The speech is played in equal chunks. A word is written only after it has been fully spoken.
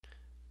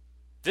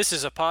This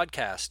is a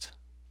podcast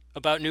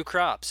about new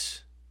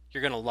crops. You're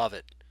going to love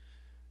it.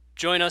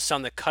 Join us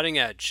on The Cutting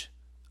Edge,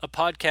 a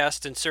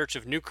podcast in search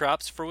of new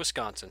crops for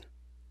Wisconsin.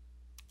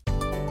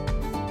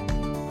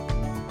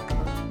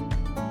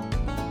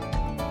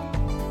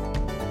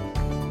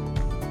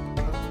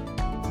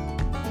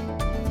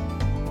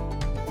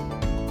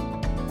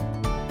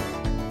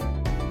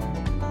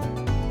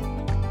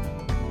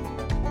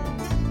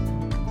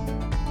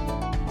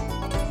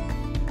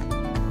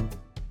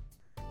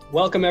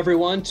 Welcome,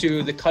 everyone,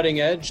 to The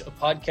Cutting Edge, a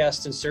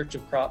podcast in search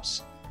of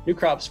new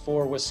crops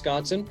for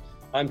Wisconsin.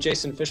 I'm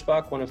Jason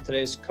Fischbach, one of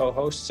today's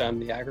co-hosts. I'm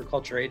the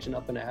agriculture agent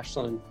up in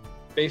Ashland and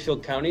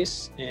Bayfield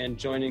counties, and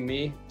joining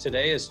me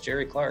today is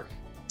Jerry Clark.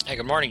 Hey,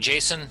 good morning,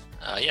 Jason.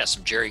 Yes,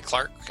 I'm Jerry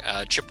Clark,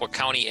 Chippewa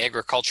County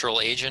agricultural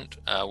agent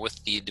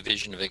with the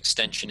Division of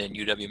Extension in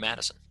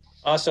UW-Madison.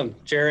 Awesome.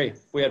 Jerry,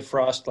 we had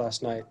frost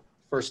last night.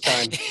 First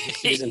time this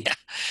season.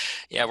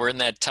 Yeah, we're in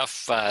that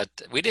tough.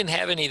 We didn't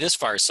have any this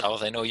far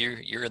south. I know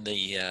you're in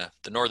the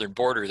northern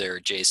border there,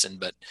 Jason,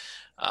 but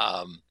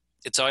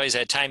it's always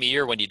that time of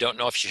year when you don't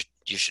know if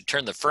you should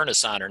turn the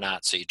furnace on or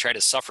not. So you try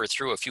to suffer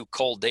through a few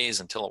cold days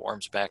until it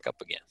warms back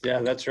up again. Yeah,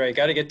 that's right.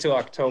 Got to get to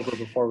October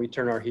before we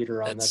turn our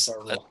heater on. That's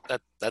our rule.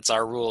 That's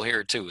our rule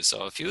here too.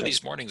 So a few of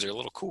these mornings are a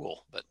little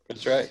cool, but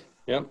that's right.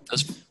 Yep,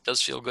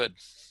 does feel good.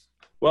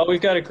 Well,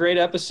 we've got a great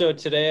episode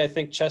today. I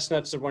think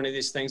chestnuts are one of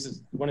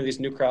these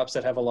new crops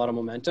that have a lot of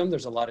momentum.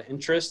 There's a lot of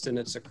interest, and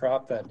it's a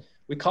crop that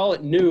we call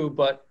it new,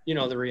 but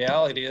the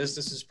reality is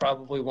this is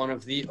probably one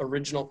of the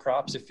original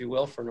crops, if you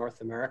will, for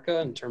North America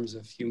in terms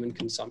of human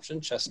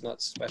consumption.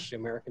 Chestnuts, especially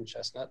American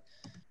chestnut.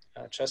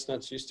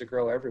 Chestnuts used to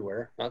grow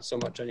everywhere, not so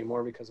much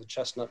anymore because of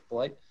chestnut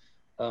blight,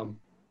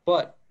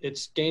 but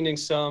it's gaining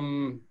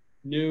some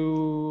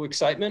new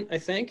excitement, I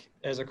think,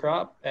 as a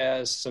crop,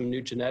 as some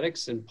new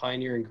genetics and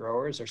pioneering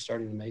growers are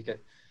starting to make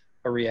it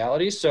a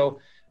reality.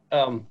 So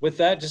with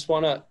that, just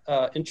want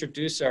to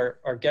introduce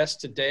our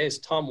guest today is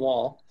Tom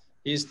Wall.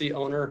 He's the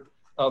owner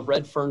of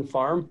Red Fern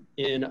Farm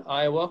in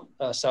Iowa,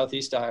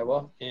 southeast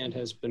Iowa, and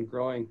has been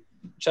growing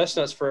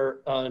chestnuts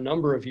for a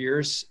number of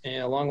years,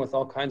 and along with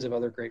all kinds of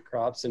other great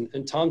crops.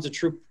 And Tom's a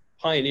true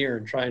pioneer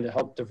in trying to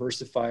help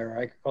diversify our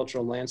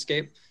agricultural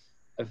landscape.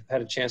 I've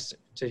had a chance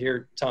to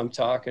hear Tom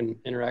talk and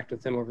interact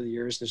with him over the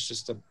years. It's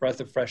just a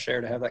breath of fresh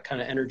air to have that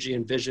kind of energy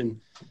and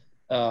vision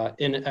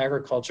in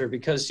agriculture,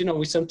 because,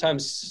 we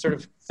sometimes sort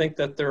of think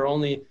that there are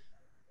only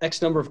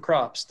X number of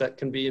crops that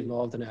can be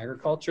involved in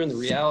agriculture. And the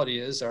reality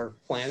is our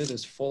planet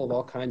is full of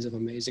all kinds of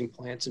amazing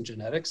plants and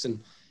genetics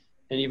and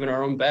even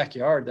our own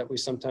backyard that we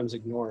sometimes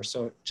ignore.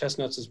 So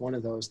chestnuts is one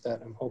of those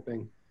that I'm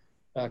hoping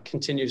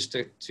continues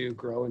to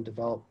grow and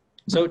develop.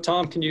 So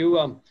Tom, can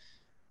you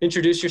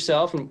introduce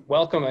yourself and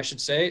welcome, I should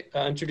say,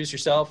 introduce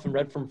yourself and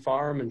Red Fern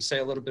Farm and say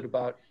a little bit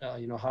about,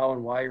 how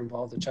and why you're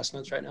involved in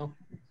chestnuts right now.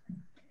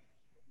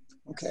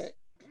 Okay.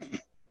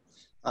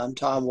 I'm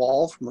Tom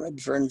Wall from Red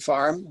Fern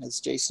Farm,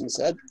 as Jason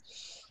said.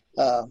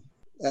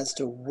 As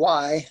to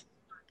why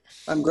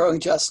I'm growing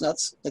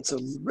chestnuts, it's a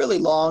really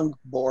long,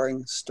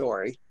 boring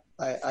story.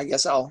 I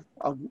guess I'll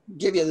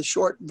give you the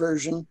short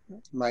version.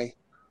 My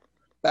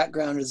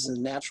background is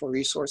in natural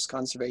resource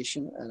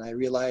conservation, and I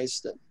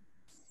realized that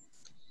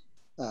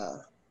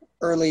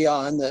early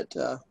on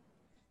that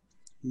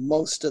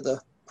most of the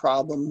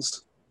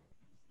problems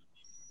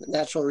that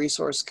natural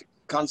resource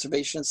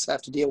conservationists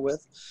have to deal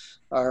with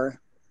are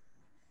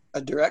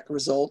a direct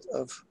result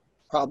of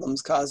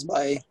problems caused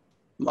by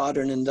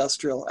modern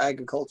industrial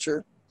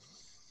agriculture.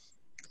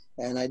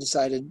 And I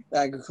decided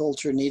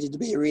agriculture needed to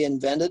be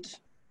reinvented,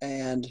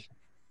 and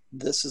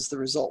this is the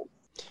result.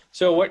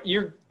 So what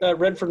you're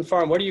Red Fern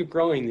Farm, what are you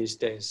growing these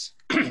days?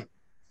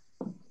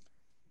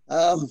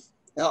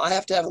 Now, I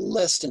have to have a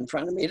list in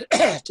front of me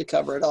to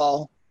cover it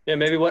all. Yeah,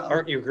 maybe what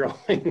aren't you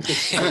growing?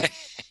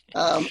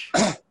 I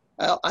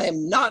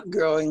am not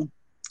growing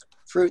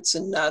fruits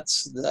and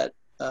nuts that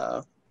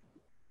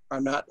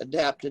are not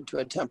adapted to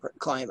a temperate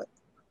climate.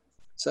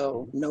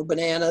 So no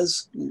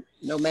bananas,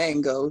 no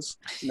mangoes,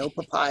 no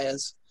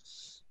papayas,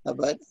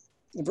 but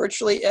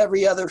virtually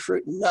every other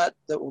fruit and nut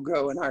that will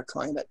grow in our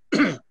climate,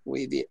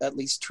 we've at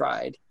least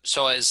tried.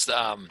 So as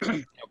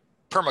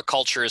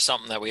permaculture is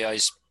something that we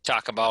always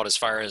talk about as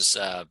far as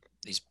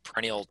these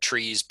perennial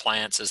trees,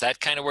 plants. Is that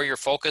kind of where your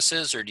focus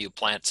is, or do you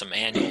plant some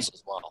annuals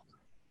as well?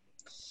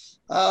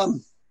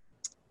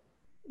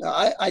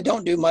 I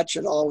don't do much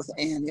at all with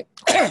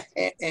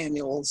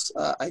annuals.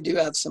 I do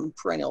have some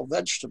perennial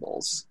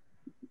vegetables,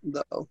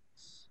 though,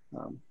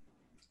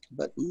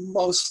 but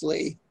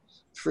mostly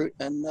fruit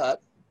and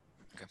nut,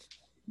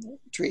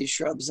 trees,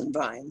 shrubs, and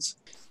vines.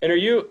 And are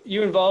you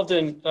involved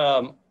in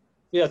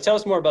tell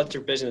us more about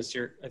your business.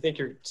 I think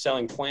you're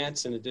selling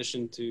plants in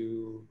addition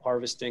to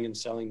harvesting and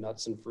selling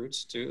nuts and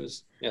fruits too.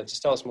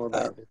 Just tell us more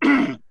about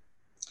it.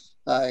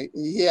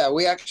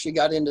 We actually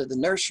got into the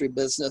nursery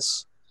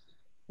business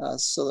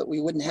so that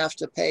we wouldn't have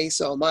to pay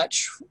so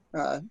much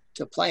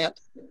to plant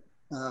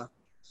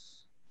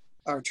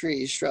our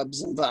trees,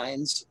 shrubs, and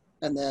vines.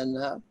 And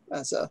then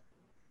as a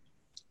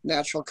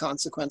natural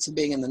consequence of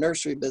being in the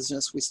nursery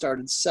business, we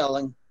started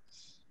selling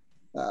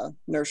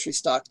nursery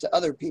stock to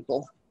other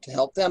people to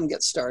help them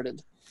get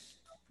started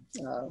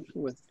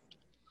with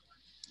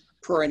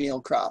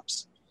perennial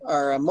crops.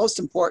 Our most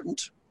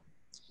important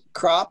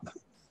crop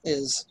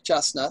is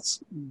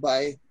chestnuts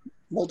by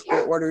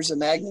multiple orders of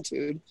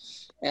magnitude.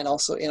 And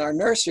also in our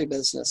nursery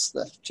business,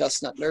 the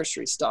chestnut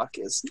nursery stock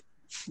is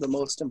the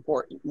most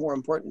important, more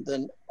important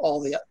than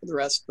all the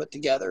rest put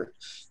together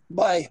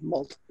by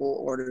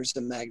multiple orders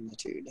of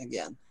magnitude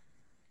again.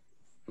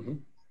 Mm-hmm.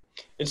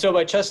 And so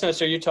by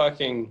chestnuts, are you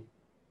talking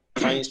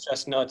Chinese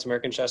chestnuts,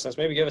 American chestnuts?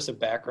 Maybe give us a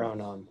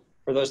background on,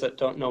 for those that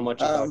don't know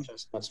much about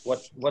chestnuts,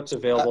 what's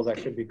available that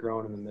could be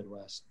grown in the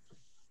Midwest?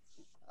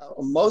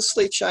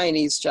 Mostly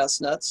Chinese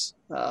chestnuts,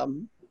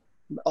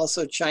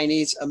 also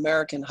Chinese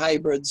American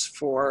hybrids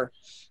for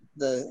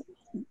the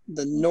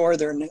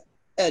northern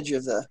edge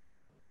of the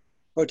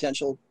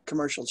potential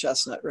commercial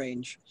chestnut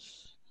range.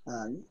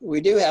 We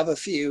do have a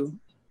few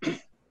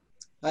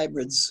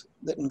hybrids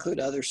that include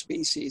other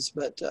species,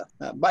 but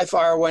by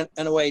far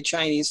and away,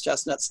 Chinese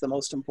chestnut's the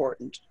most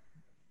important.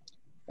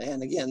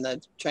 And again,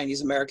 the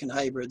Chinese American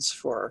hybrids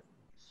for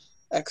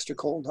extra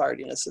cold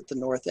hardiness at the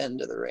north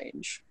end of the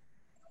range.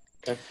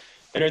 Okay.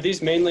 And are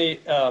these mainly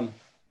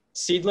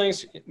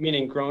seedlings,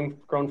 meaning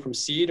grown from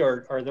seed,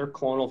 or are there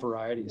clonal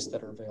varieties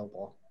that are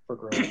available for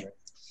growing?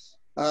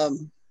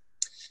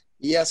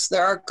 Yes,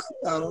 there are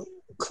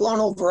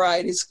clonal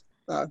varieties,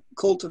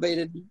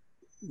 cultivated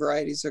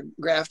varieties or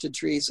grafted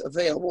trees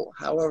available.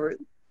 However,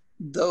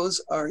 those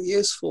are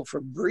useful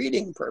for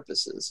breeding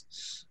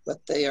purposes,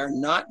 but they are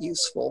not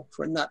useful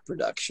for nut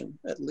production,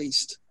 at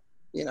least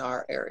in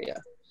our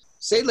area.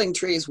 Seedling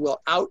trees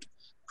will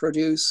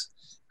outproduce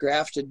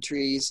grafted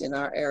trees in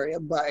our area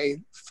by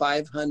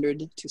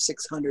 500 to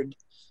 600%.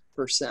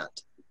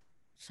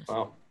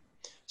 Wow.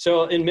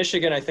 So in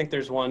Michigan, I think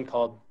there's one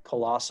called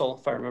Colossal,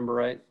 if I remember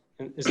right.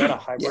 Is that a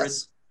hybrid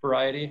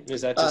variety?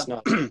 Is that just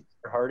not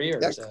hardy, or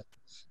is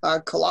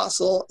that?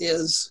 Colossal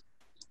is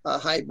a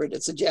hybrid.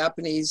 It's a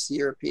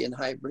Japanese-European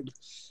hybrid.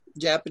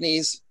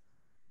 Japanese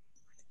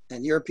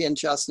and European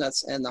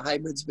chestnuts and the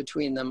hybrids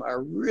between them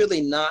are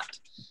really not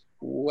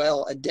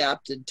well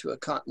adapted to a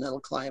continental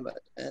climate,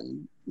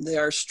 and they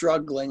are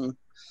struggling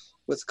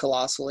with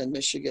Colossal in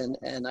Michigan,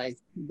 and I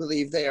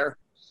believe they are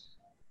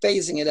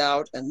phasing it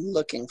out and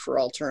looking for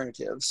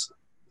alternatives.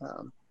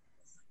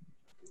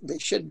 They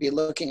should be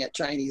looking at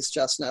Chinese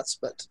chestnuts,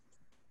 but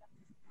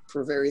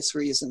for various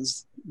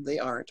reasons they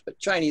aren't. But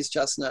Chinese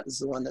chestnut is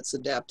the one that's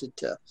adapted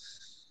to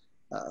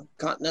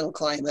continental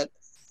climate,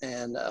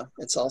 and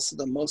it's also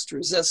the most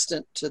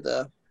resistant to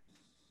the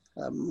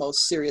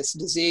most serious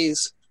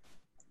disease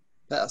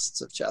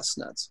pests of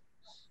chestnuts,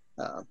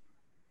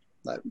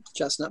 like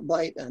chestnut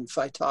blight and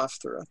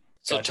Phytophthora.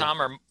 So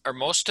Tom, are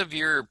most of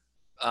your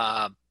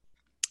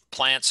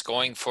plants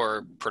going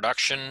for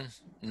production,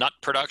 nut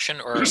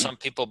production, or are some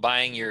people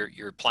buying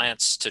your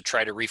plants to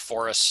try to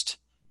reforest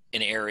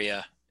an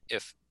area,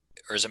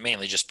 or is it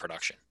mainly just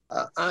production?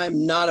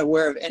 I'm not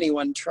aware of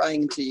anyone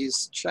trying to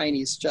use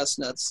Chinese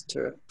chestnuts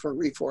for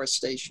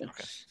reforestation.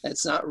 Okay.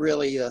 It's not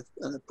really an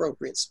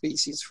appropriate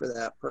species for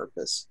that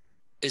purpose.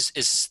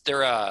 Is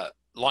there a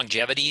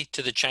longevity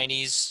to the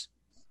Chinese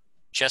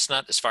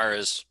chestnut as far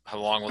as how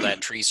long will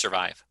that tree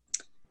survive?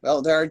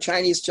 Well, there are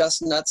Chinese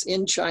chestnuts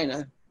in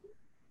China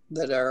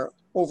that are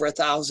over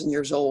 1,000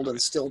 years old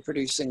and still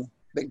producing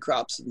big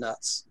crops of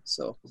nuts.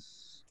 So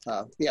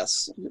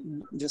yes,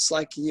 just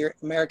like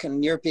American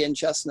and European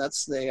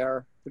chestnuts, they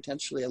are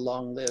potentially a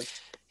long-lived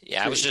Yeah,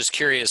 tree. I was just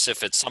curious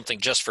if it's something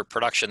just for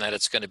production, that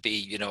it's going to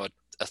be,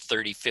 a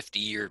 30,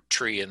 50-year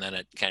tree and then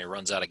it kind of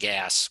runs out of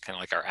gas, kind of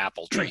like our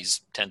apple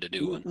trees tend to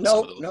do.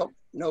 Nope,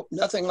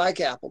 nothing like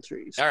apple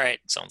trees. All right,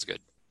 sounds good.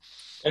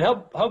 And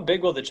how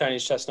big will the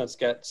Chinese chestnuts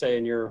get,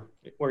 say,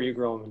 where you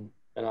grow them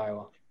in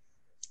Iowa?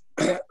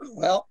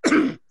 Well,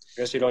 I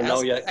guess you don't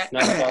know yet.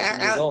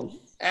 9,000 years old.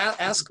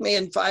 Ask me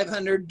in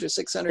 500 to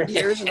 600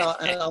 years, and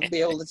I'll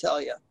be able to tell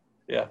you.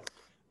 Yeah.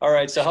 All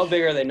right. So how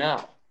big are they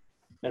now,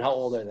 and how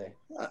old are they?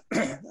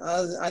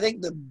 I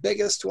think the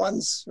biggest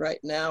ones right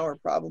now are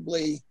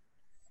probably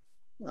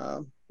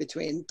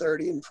between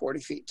 30 and 40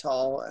 feet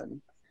tall,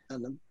 and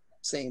the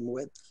same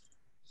width.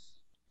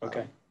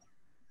 Okay.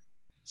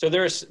 So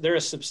they're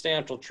a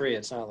substantial tree.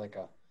 It's not like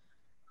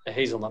a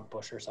hazelnut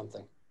bush or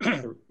something.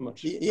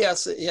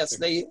 Yes,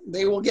 they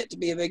will get to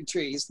be big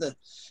trees. The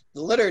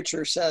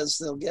literature says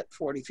they'll get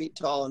 40 feet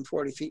tall and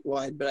 40 feet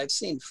wide, but I've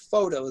seen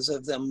photos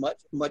of them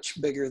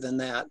much bigger than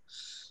that.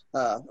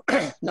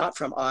 Not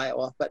from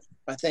Iowa, but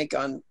I think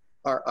on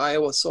our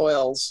Iowa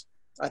soils,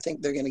 I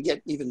think they're going to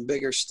get even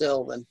bigger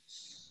still than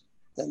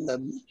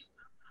the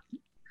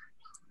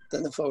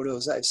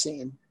photos I've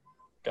seen.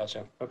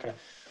 Gotcha. Okay.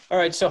 All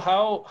right. So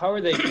how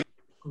are they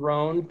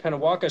grown? Kind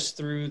of walk us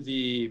through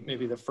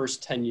maybe the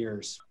first 10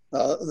 years.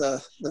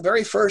 The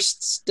very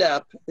first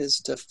step is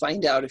to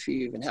find out if you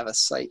even have a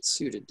site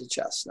suited to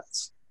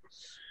chestnuts.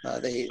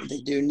 They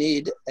do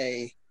need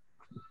a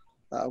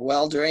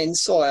well-drained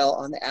soil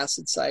on the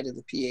acid side of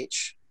the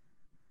pH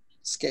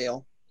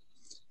scale,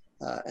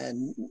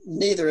 and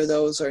neither of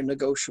those are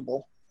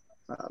negotiable.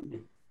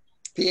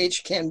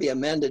 pH can be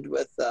amended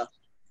with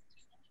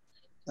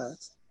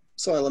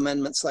soil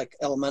amendments like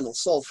elemental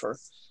sulfur,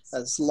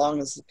 as long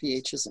as the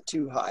pH isn't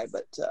too high.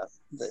 But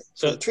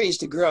for the trees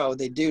to grow,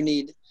 they do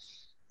need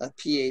a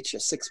pH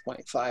of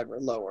 6.5 or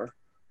lower.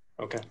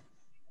 Okay.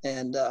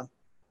 And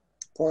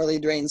poorly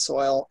drained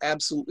soil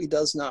absolutely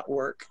does not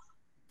work.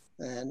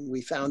 And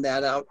we found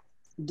that out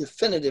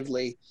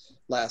definitively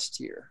last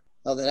year.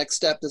 Now, the next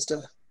step is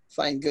to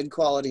find good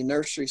quality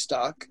nursery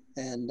stock,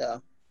 and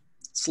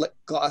slick,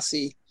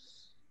 glossy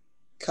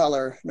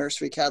color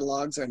nursery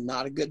catalogs are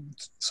not a good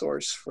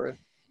source for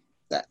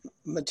that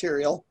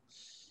material.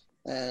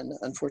 And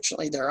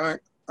unfortunately, there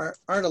aren't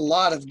a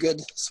lot of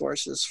good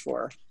sources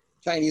for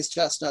Chinese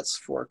chestnuts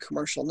for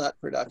commercial nut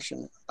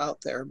production out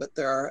there, but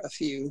there are a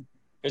few.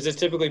 Is it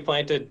typically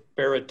planted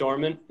bare it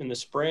dormant in the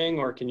spring,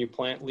 or can you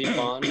plant leaf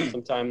on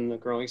sometime in the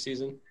growing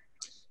season?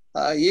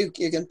 You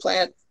can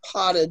plant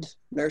potted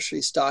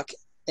nursery stock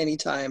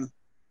anytime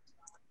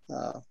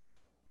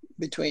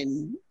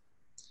between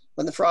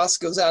when the frost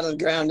goes out of the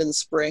ground in the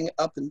spring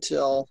up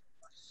until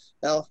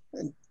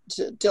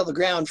the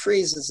ground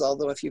freezes.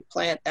 Although if you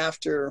plant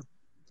after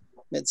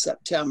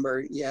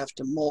mid-September, you have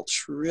to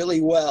mulch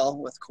really well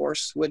with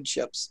coarse wood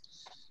chips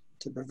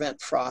to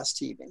prevent frost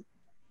heaving.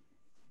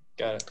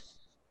 Got it.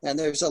 And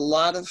there's a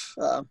lot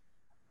of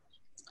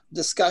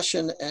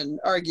discussion and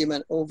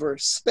argument over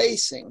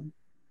spacing.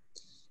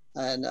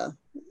 And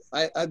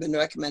I've been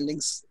recommending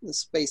the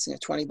spacing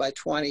of 20 by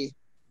 20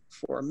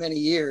 for many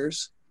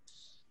years,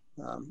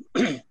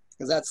 because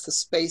that's the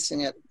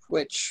spacing at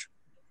which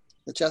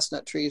the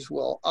chestnut trees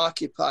will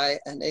occupy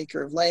an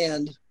acre of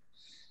land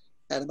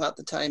at about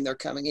the time they're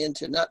coming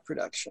into nut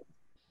production.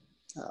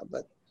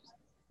 But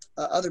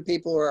other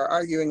people are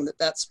arguing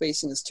that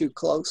spacing is too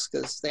close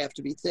because they have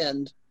to be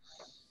thinned.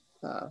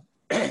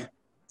 And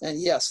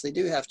yes, they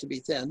do have to be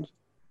thinned.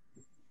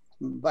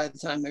 By the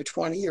time they're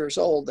 20 years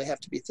old, they have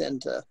to be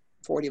thinned to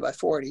 40 by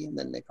 40, and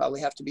then they probably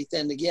have to be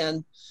thinned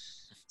again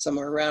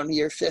somewhere around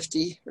year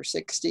 50 or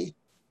 60,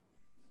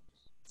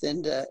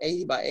 thinned to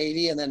 80 by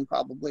 80, and then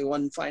probably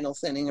one final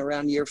thinning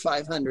around year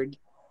 500.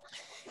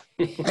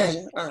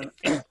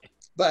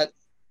 But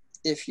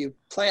if you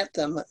plant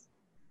them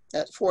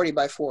at 40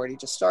 by 40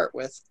 to start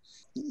with,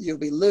 you'll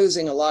be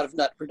losing a lot of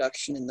nut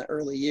production in the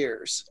early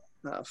years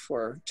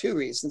for two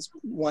reasons.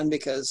 One,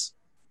 because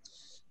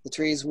the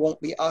trees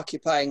won't be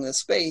occupying the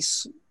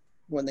space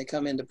when they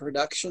come into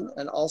production,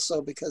 and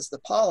also because the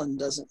pollen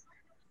doesn't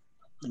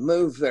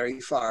move very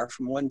far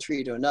from one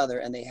tree to another,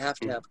 and they have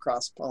to have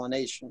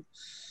cross-pollination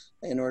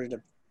in order to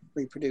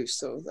reproduce.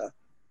 So the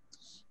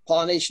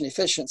pollination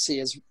efficiency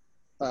is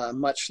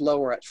much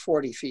lower at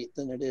 40 feet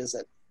than it is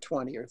at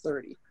 20 or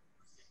 30.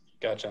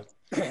 Gotcha.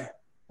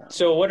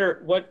 So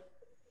what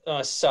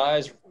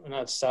size,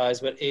 not size,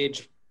 but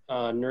age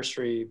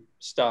nursery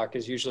stock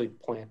is usually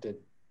planted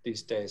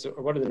these days?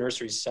 Or what are the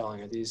nurseries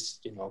selling? Are these,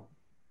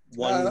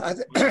 1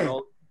 year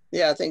old?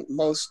 Yeah, I think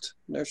most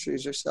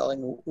nurseries are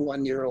selling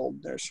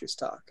 1-year-old nursery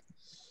stock.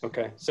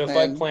 Okay. So if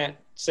I plant,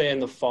 say in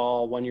the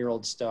fall,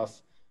 1-year-old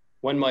stuff,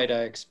 when might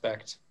I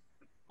expect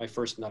my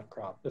first nut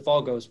crop, if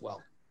all goes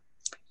well?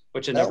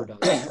 Which it never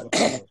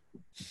does.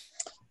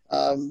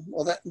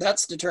 Well,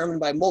 that's determined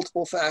by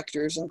multiple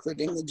factors,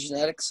 including the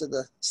genetics of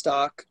the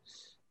stock,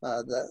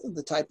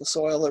 the type of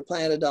soil they're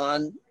planted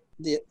on,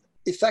 the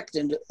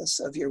effectiveness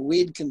of your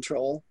weed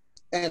control,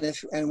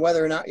 and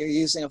whether or not you're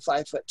using a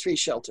 5-foot tree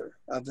shelter,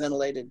 a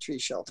ventilated tree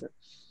shelter.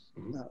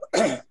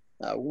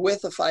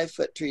 With a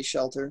 5-foot tree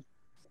shelter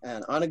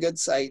and on a good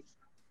site,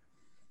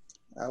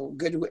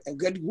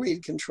 good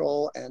weed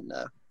control and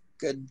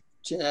good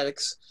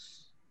genetics,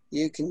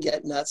 you can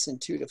get nuts in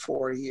 2 to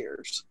 4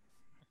 years.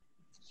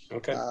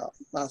 Okay.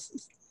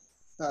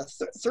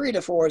 3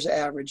 to 4 is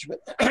average, but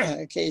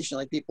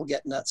occasionally people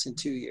get nuts in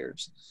 2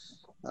 years.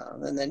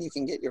 And then you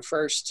can get your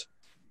first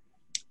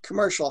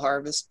commercial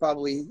harvest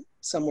probably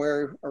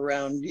somewhere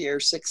around year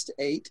 6 to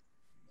 8.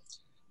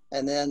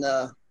 And then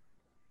a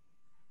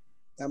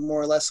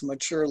more or less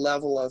mature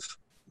level of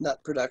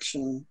nut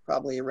production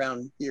probably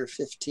around year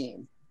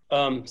 15.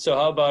 So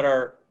how about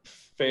our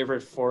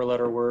favorite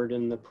 4-letter word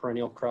in the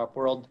perennial crop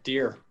world,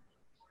 deer?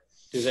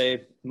 Do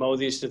they mow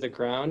these to the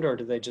ground, or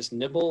do they just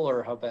nibble,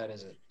 or how bad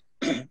is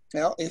it?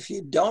 Well, if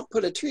you don't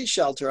put a tree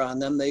shelter on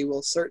them, they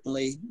will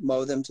certainly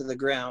mow them to the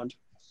ground.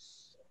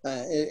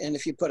 And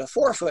if you put a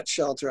 4-foot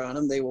shelter on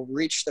them, they will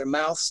reach their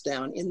mouths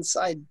down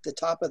inside the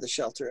top of the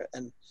shelter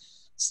and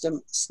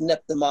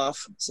snip them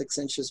off 6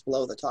 inches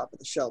below the top of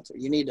the shelter.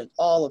 You need an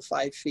all of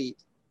 5 feet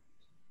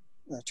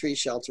tree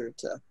shelter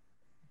to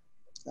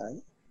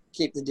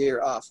keep the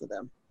deer off of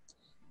them.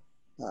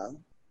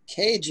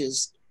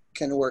 Cages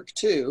can work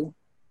too,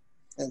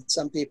 and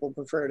some people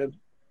prefer to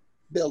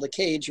build a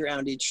cage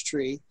around each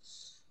tree.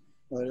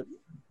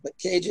 But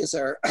cages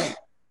are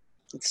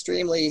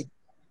extremely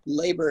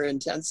labor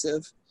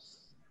intensive,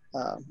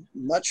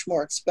 much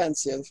more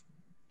expensive,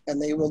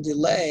 and they will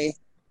delay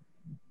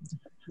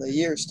the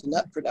years to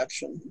nut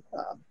production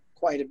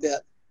quite a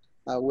bit.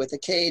 With a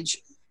cage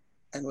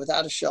and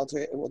without a shelter,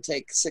 it will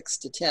take 6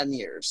 to 10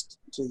 years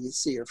till you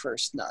see your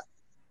first nut.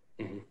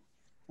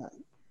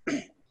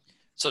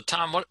 So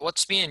Tom,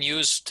 what's being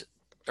used,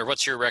 or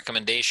what's your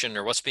recommendation,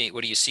 or what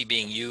do you see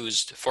being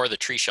used for the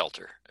tree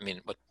shelter? I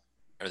mean, what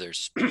are there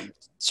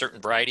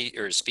certain variety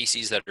or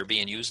species that are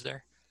being used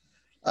there?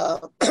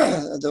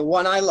 The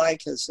one I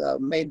like is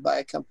made by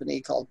a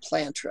company called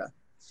Plantra,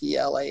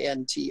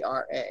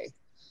 Plantra,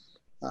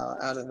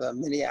 out of the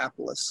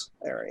Minneapolis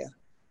area.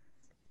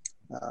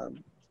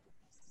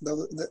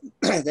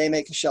 They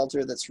make a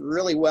shelter that's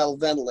really well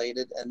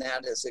ventilated, and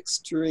that is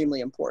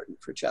extremely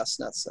important for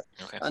chestnuts.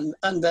 Okay.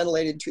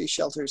 Unventilated tree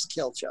shelters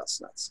kill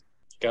chestnuts.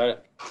 Got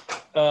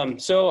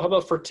it. So how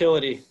about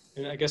fertility?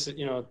 And I guess,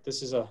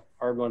 this is a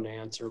hard one to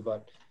answer,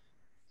 but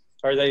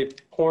are they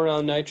pouring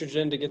on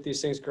nitrogen to get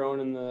these things growing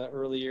in the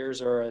early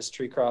years, or as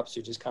tree crops,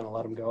 you just kind of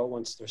let them go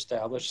once they're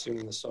established,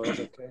 assuming the soil's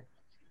okay?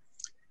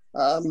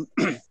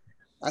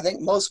 I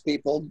think most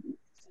people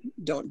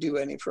don't do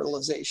any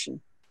fertilization.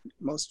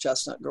 Most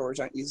chestnut growers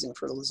aren't using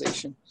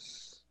fertilization,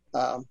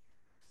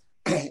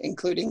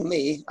 including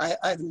me.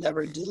 I've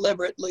never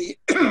deliberately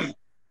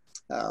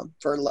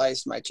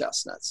fertilized my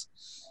chestnuts.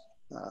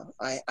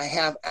 I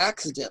have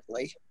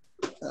accidentally.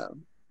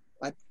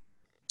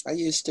 I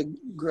used to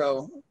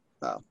grow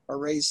or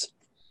raise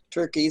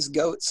turkeys,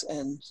 goats,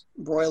 and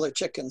broiler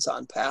chickens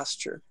on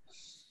pasture.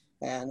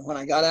 And when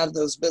I got out of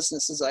those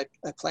businesses, I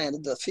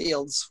planted the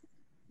fields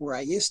where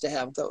I used to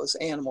have those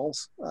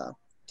animals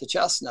to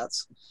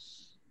chestnuts.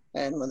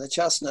 And when the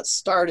chestnuts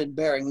started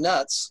bearing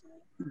nuts,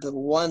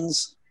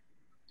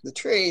 the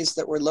trees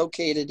that were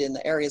located in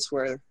the areas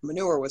where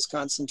manure was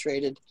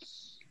concentrated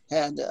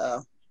had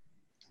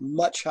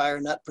much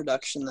higher nut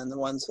production than the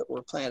ones that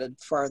were planted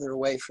farther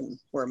away from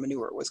where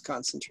manure was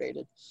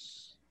concentrated.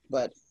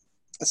 But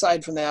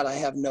aside from that, I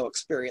have no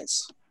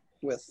experience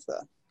with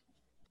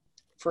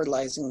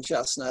fertilizing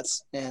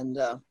chestnuts, and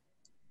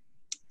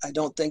I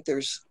don't think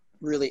there's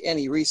really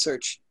any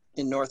research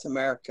in North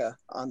America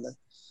on the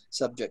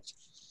subject.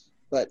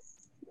 But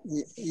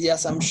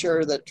yes, I'm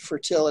sure that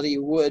fertility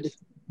would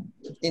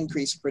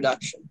increase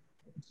production.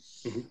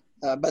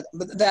 But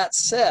that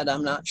said,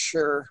 I'm not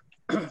sure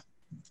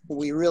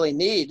we really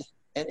need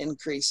an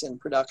increase in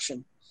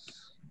production,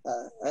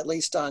 at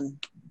least on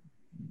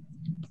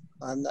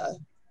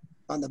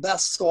the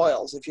best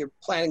soils. If you're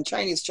planting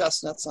Chinese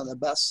chestnuts on the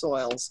best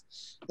soils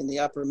in the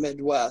upper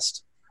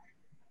Midwest,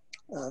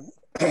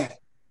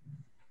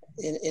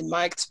 in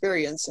my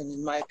experience and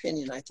in my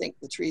opinion, I think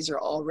the trees are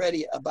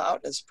already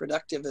about as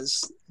productive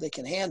as they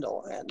can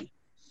handle. And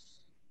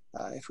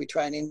if we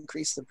try and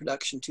increase the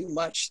production too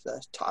much,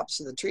 the tops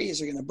of the trees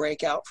are going to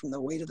break out from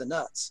the weight of the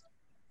nuts.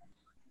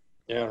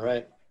 Yeah,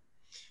 right.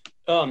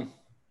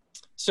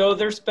 So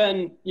there's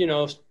been,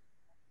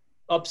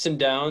 ups and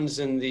downs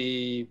in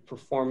the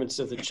performance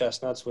of the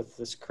chestnuts with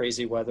this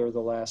crazy weather the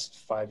last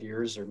 5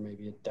 years or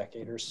maybe a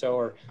decade or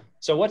so.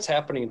 So what's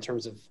happening in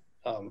terms of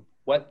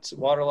wet,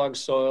 waterlogged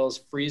soils,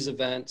 freeze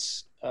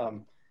events?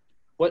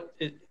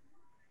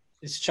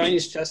 Is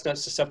Chinese chestnut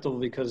susceptible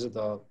because of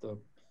the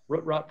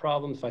root rot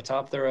problems,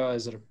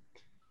 Phytophthora?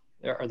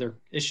 Are there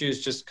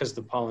issues just because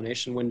the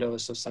pollination window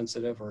is so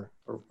sensitive, or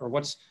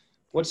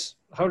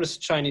how does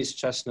Chinese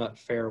chestnut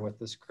fare with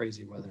this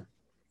crazy weather?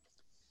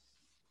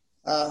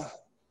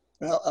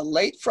 Well, a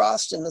late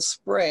frost in the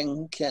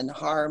spring can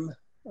harm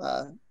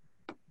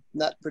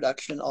nut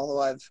production,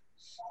 although I've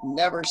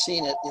never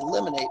seen it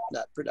eliminate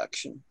nut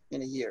production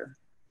in a year.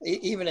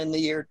 Even in the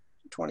year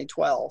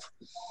 2012,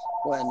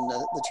 when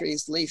the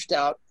trees leafed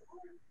out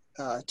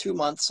 2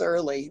 months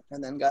early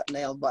and then got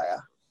nailed by a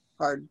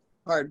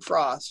hard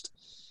frost,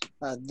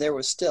 there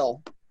was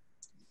still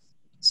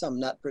some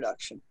nut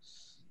production.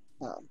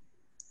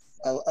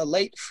 A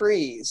late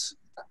freeze,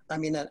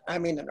 an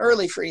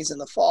early freeze in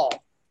the fall,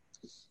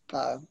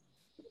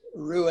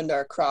 ruined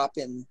our crop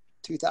in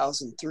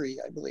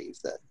 2003, I believe.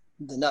 That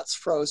the nuts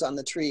froze on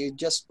the tree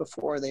just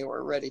before they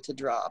were ready to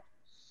drop,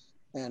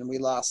 and we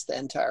lost the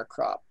entire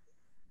crop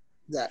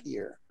that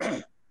year.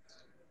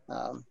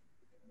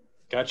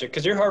 Gotcha,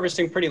 because you're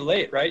harvesting pretty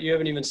late, right? You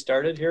haven't even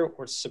started here.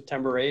 It's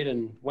September 8,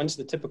 and when's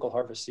the typical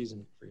harvest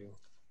season for you?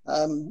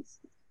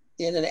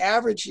 In an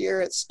average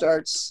year, it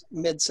starts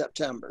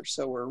mid-September,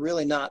 so we're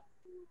really not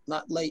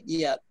late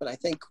yet, but I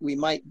think we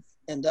might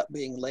end up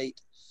being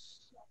late.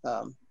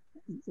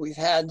 We've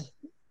had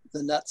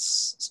the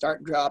nuts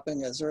start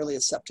dropping as early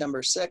as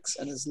September 6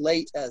 and as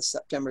late as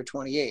September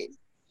 28.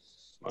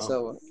 Wow.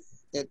 So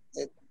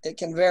it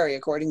can vary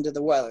according to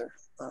the weather.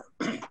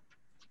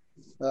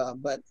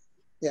 But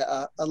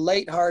yeah, a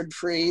late hard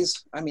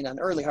freeze, an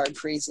early hard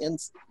freeze in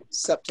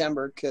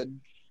September could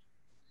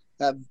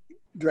have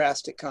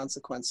drastic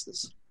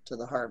consequences to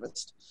the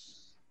harvest.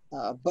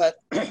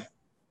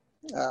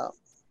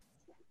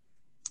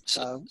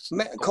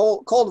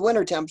 Cold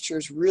winter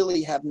temperatures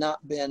really have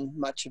not been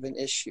much of an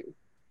issue.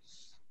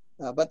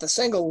 But the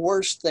single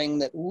worst thing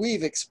that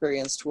we've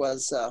experienced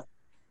was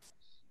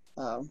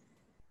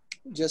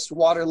just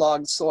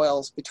waterlogged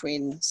soils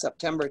between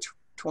September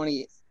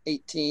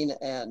 2018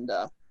 and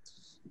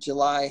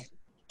July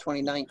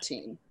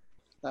 2019.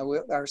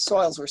 Our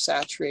soils were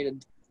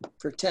saturated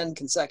for 10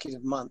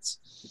 consecutive months.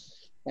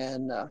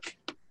 And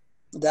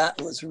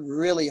that was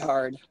really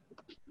hard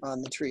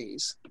on the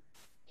trees.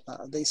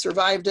 They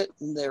survived it,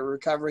 and they're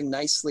recovering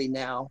nicely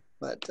now.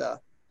 But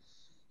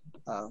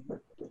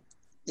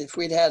if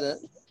we'd had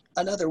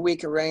another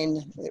week of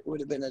rain, it would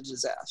have been a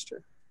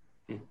disaster.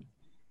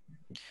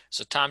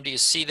 So Tom, do you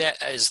see that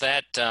as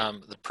that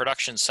the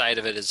production side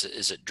of it,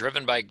 is it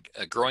driven by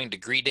a growing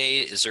degree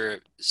day?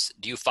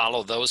 Do you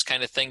follow those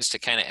kind of things to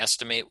kind of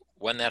estimate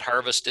when that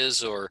harvest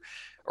is, or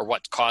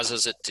what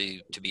causes it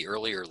to be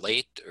early or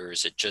late, or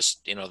is it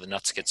just, the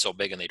nuts get so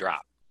big and they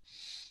drop?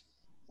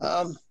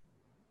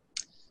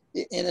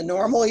 In a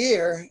normal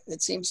year,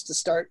 it seems to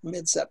start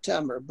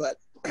mid-September, but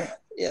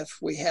if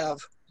we have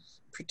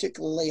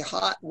particularly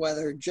hot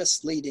weather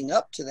just leading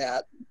up to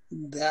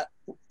that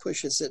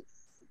pushes it,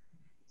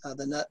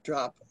 the nut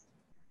drop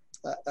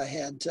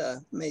ahead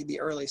to maybe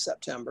early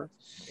September.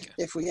 Okay.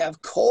 If we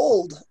have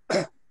cold,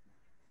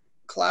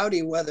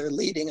 cloudy weather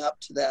leading up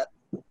to that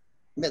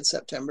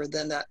mid-September,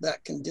 then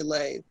that can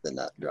delay the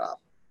nut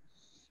drop.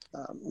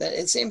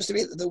 It seems to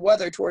be the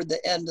weather toward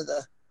the end of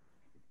the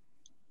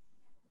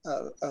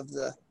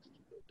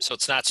So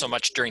it's not so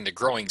much during the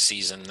growing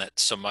season that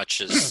so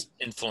much as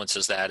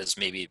influences that as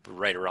maybe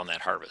right around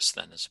that harvest,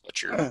 then, is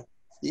what you're observing.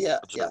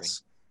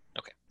 Yes.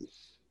 Okay.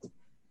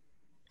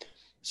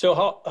 So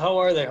how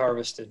are they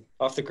harvested?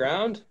 Off the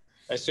ground,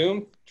 I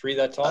assume? Tree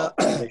that tall?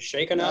 Are they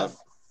shaken up?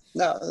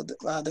 No,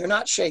 they're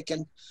not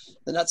shaken.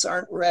 The nuts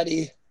aren't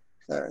ready.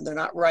 They're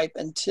not ripe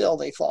until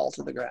they fall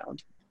to the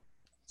ground.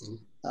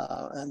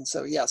 Mm-hmm. And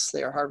so, yes,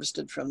 they are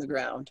harvested from the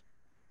ground.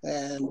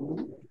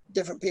 And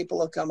different people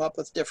have come up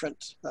with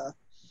different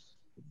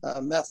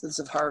methods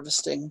of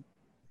harvesting.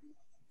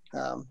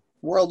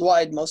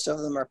 Worldwide, most of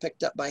them are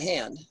picked up by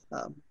hand.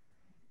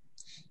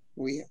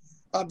 We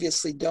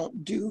obviously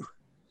don't do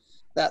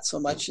that so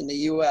much in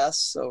the US,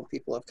 so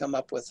people have come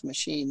up with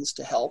machines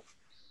to help.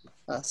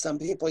 Some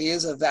people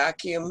use a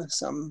vacuum,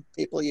 some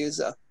people use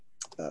a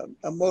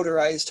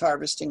motorized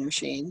harvesting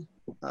machine.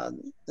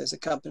 There's a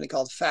company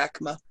called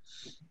FACMA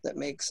that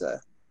makes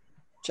a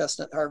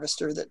chestnut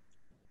harvester that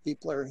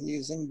people are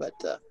using, but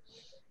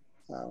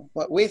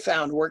what we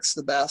found works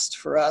the best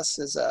for us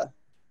is a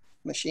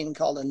machine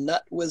called a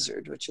Nut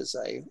Wizard, which is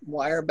a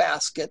wire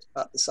basket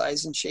about the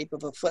size and shape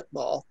of a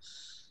football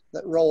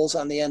that rolls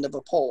on the end of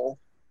a pole.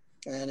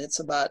 And it's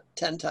about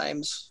 10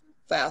 times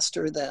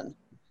faster than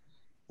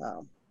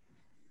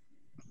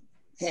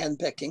hand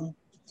picking.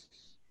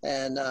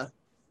 And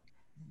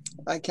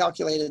I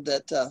calculated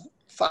that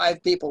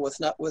 5 people with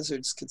Nut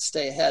Wizards could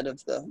stay ahead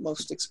of the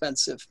most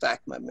expensive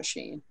FACMA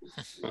machine.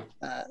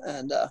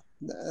 And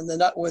the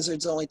Nut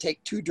Wizards only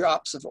take 2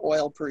 drops of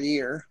oil per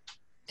year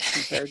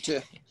compared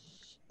to,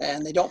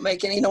 and they don't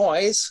make any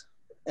noise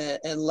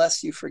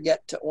unless you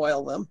forget to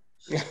oil them.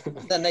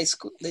 Then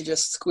they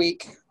just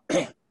squeak.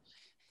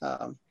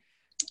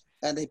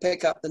 And they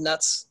pick up the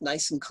nuts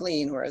nice and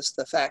clean, whereas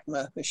the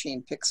FACMA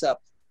machine picks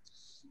up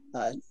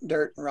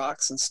dirt and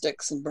rocks and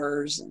sticks and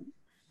burrs,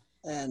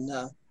 and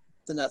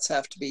the nuts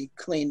have to be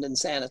cleaned and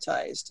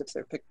sanitized if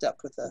they're picked up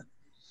with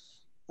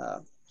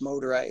a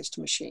motorized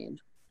machine.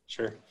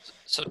 Sure.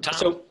 So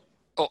Tom,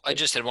 I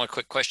just had one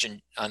quick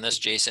question on this,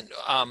 Jason.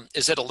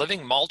 Is it a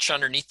living mulch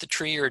underneath the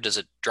tree, or does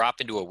it drop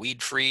into a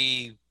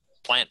weed-free,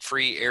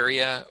 plant-free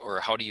area,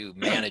 or how do you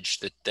manage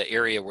the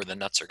area where the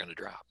nuts are going to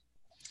drop?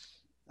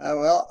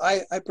 Well,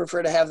 I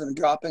prefer to have them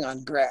dropping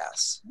on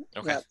grass.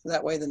 Okay.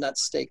 That way the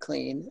nuts stay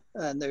clean.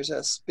 And there's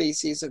a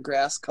species of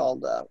grass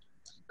called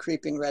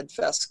creeping red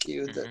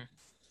fescue that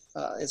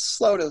is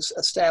slow to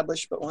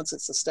establish, but once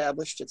it's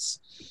established, it's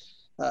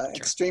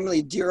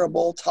extremely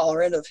durable,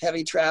 tolerant of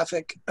heavy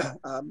traffic,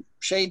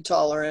 shade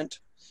tolerant.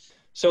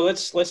 So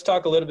let's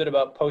talk a little bit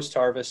about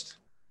post-harvest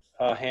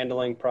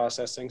handling,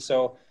 processing.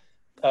 So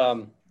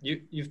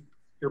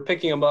you're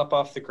picking them up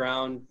off the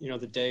ground,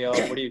 the day of.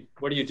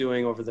 What are you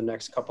doing over the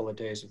next couple of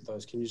days with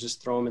those? Can you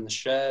just throw them in the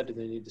shed? Do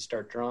they need to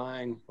start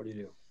drying? What do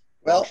you do?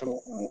 Well,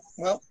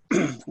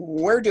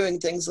 we're doing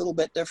things a little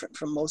bit different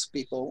from most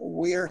people.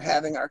 We're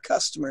having our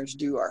customers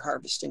do our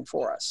harvesting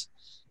for us.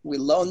 We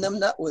loan them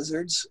Nut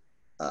Wizards,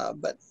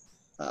 but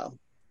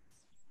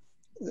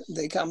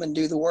they come and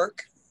do the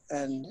work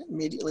and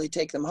immediately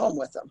take them home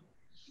with them.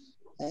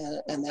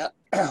 And that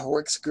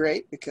works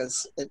great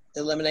because it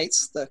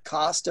eliminates the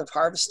cost of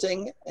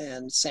harvesting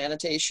and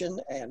sanitation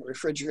and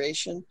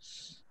refrigeration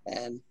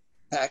and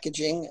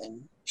packaging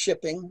and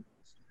shipping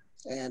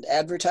and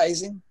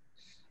advertising.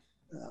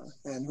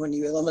 And when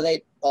you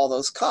eliminate all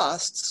those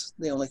costs,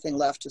 the only thing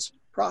left is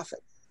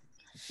profit.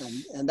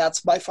 And that's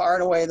by far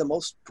and away the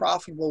most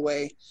profitable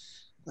way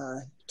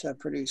to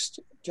produce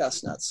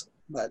chestnuts.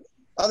 But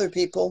other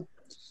people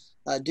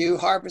do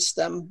harvest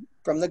them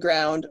from the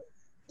ground.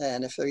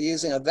 And if they're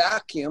using a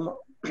vacuum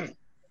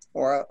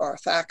or a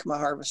FACMA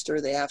harvester,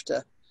 they have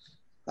to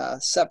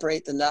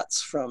separate the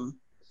nuts from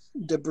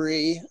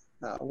debris,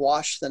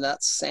 wash the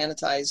nuts,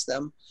 sanitize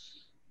them,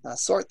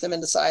 sort them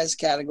into size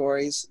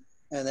categories,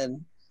 and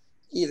then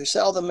either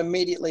sell them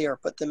immediately or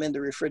put them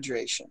into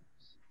refrigeration.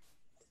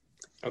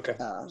 Okay.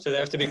 So they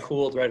have to be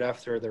cooled right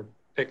after they're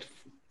picked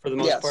for the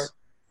most part?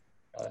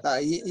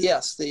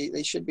 Yes,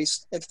 they should be,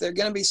 if they're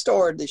going to be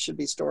stored, they should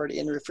be stored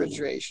in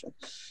refrigeration,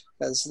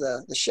 because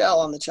the shell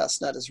on the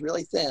chestnut is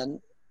really thin,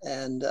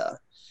 and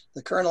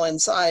the kernel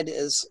inside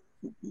is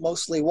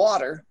mostly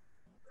water.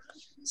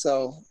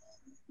 So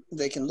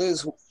they can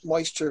lose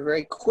moisture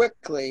very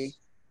quickly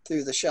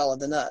through the shell of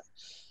the nut.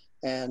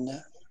 And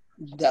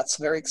that's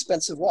very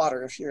expensive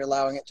water if you're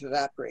allowing it to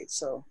evaporate.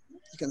 So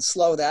you can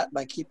slow that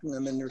by keeping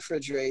them in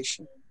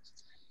refrigeration.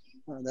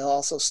 They'll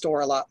also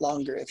store a lot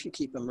longer if you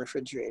keep them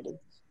refrigerated.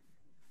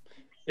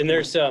 And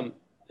there's,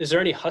 is there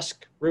any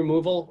husk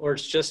removal, or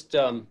it's just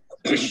the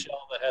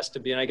shell that has to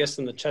be? And I guess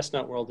in the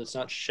chestnut world, it's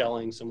not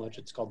shelling so much,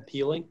 it's called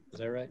peeling. Is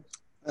that right?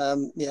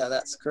 Yeah,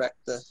 that's correct.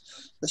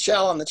 The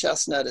shell on the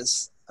chestnut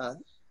is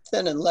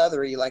thin and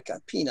leathery like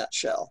a peanut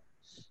shell.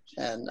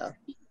 And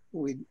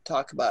we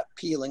talk about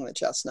peeling the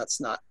chestnuts,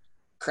 not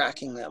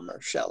cracking them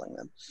or shelling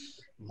them.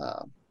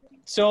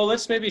 So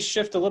let's maybe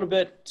shift a little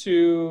bit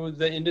to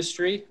the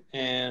industry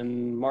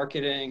and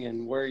marketing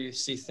and where you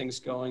see things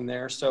going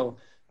there. So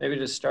maybe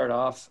to start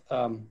off,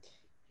 how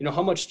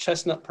much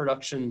chestnut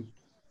production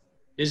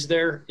is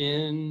there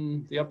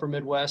in the upper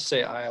Midwest,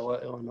 say Iowa,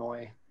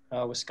 Illinois,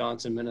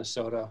 Wisconsin,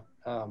 Minnesota?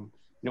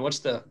 What's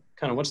the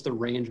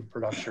range of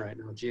production right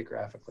now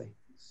geographically?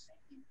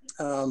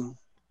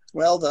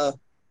 Well, the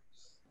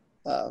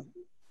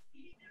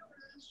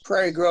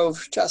Prairie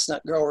Grove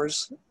chestnut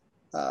growers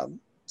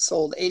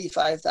sold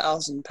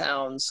 85,000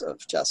 pounds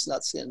of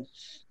chestnuts in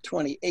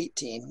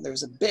 2018. There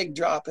was a big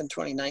drop in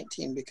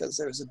 2019 because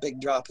there was a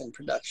big drop in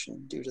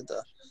production due to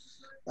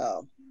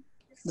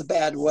the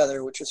bad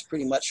weather, which was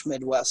pretty much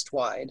Midwest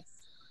wide.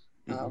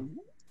 And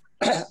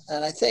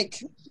I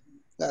think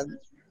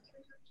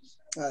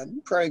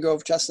Prairie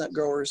Grove chestnut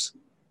growers,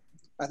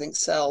 I think,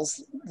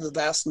 sells the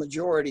vast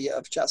majority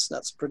of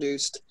chestnuts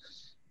produced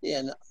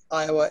in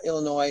Iowa,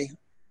 Illinois,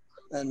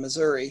 and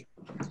Missouri.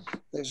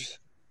 There's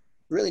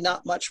really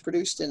not much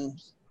produced in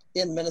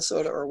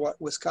Minnesota or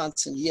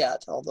Wisconsin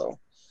yet, although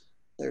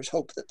there's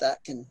hope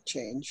that can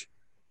change.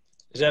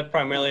 Is that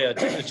primarily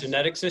a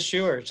genetics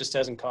issue, or it just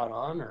hasn't caught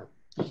on? Or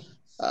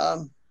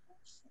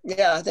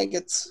yeah, I think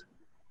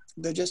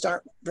there just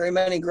aren't very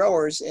many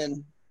growers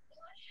in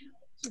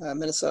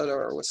Minnesota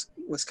or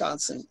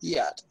Wisconsin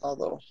yet,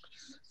 although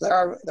there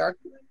are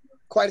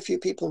quite a few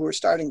people who are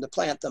starting to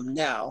plant them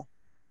now,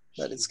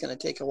 but it's going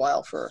to take a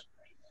while for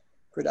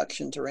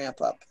production to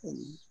ramp up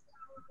in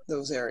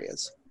those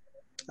areas.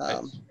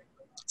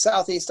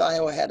 Southeast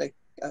Iowa had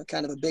a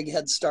kind of a big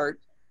head start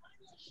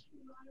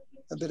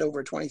a bit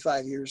over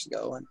 25 years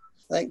ago, and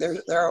I think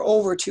there are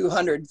over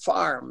 200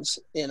 farms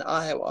in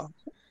Iowa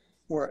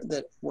where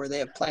they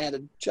have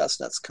planted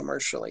chestnuts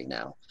commercially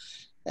now,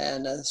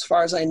 and as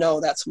far as I know,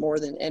 that's more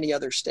than any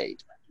other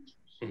state.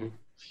 Mm-hmm.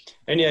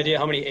 Any idea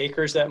how many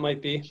acres that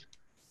might be?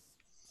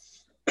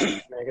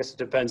 I guess it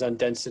depends on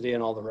density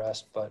and all the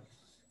rest, but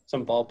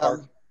some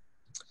ballpark.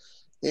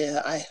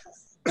 Yeah,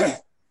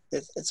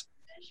 it's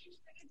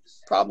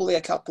probably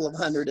a couple of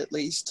hundred at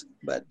least,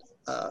 but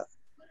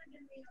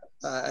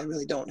I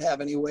really don't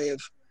have any way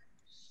of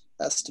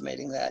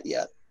estimating that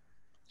yet.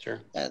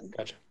 Sure. And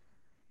gotcha.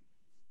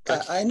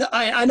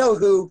 I know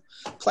who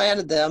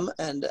planted them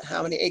and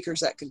how many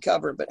acres that could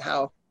cover, but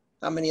how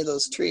many of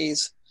those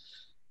trees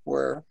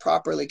were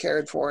properly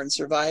cared for and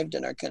survived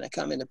and are going to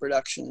come into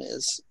production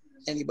is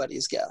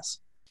anybody's guess.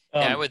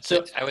 Yeah, I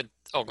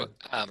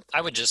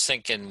would just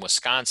think in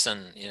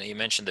Wisconsin, you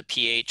mentioned the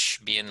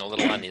pH being a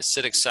little on the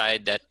acidic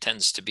side. That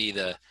tends to be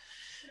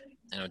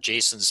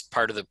Jason's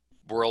part of the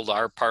world,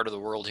 our part of the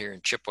world here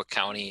in Chippewa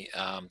County,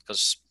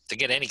 because to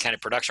get any kind of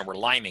production, we're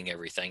liming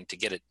everything to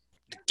get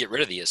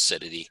rid of the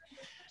acidity.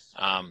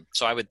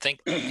 So I would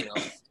think,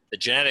 the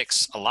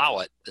genetics allow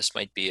it. This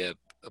might be a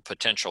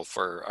potential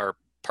for our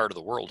part of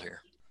the world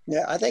here.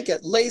 Yeah, I think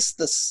at least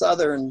the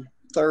southern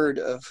third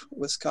of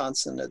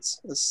Wisconsin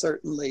is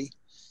certainly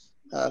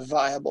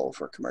viable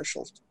for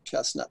commercial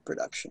chestnut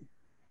production.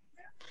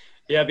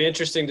 Yeah, it'd be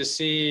interesting to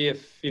see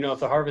if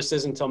the harvest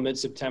isn't until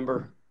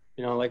mid-September.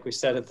 Like we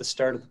said at the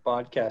start of the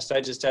podcast,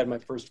 I just had my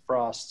first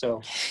frost.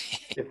 So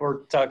if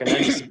we're talking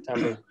end of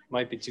September,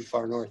 might be too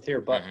far north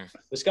here. But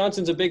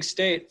Wisconsin's a big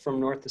state from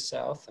north to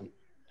south, and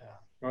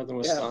northern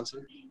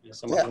Wisconsin.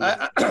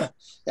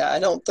 I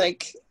don't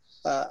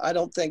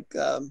think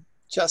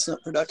chestnut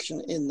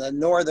production in the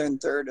northern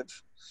third of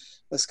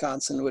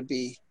Wisconsin would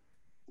be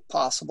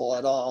possible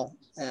at all,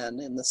 and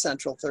in the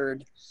central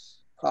third,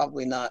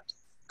 probably not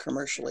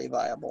commercially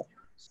viable.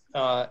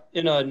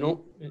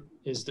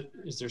 Is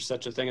there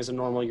such a thing as a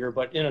normal year?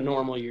 But in a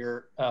normal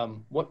year,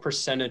 what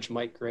percentage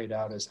might grade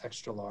out as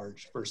extra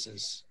large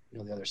versus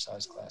the other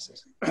size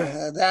classes?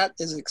 That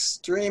is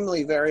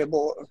extremely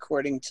variable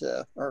according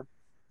to, or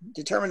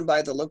determined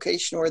by the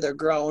location where they're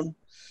grown,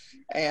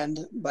 and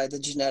by the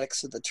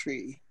genetics of the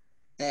tree,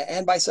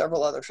 and by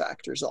several other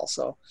factors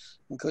also,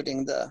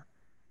 including the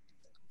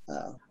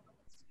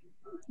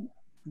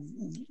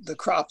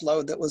crop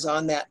load that was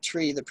on that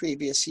tree the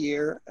previous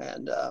year,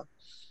 and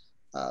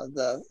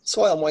the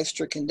soil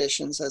moisture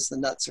conditions as the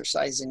nuts are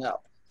sizing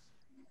up.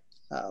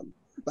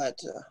 But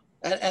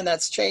And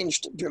that's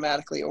changed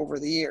dramatically over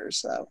the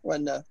years.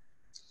 When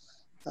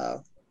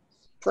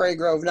Prairie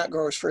Grove Nut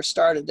Growers first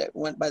started, it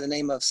went by the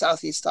name of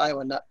Southeast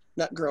Iowa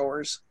Nut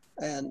Growers.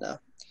 And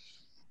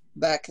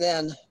back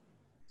then,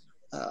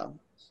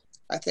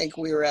 I think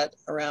we were at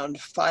around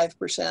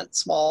 5%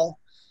 small,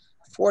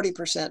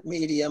 40%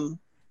 medium,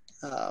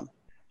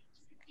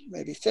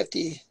 maybe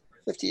 50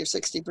 or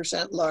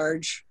 60%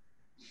 large,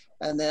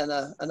 and then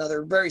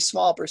another very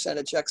small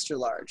percentage extra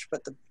large.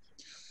 But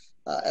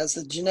as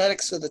the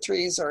genetics of the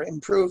trees are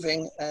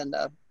improving and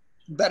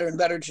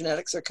better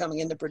genetics are coming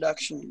into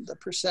production, the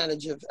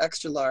percentage of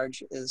extra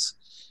large is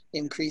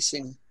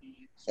increasing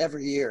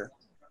every year.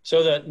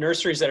 So the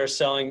nurseries that are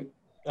selling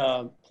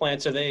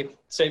plants, are they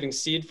saving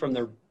seed from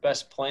their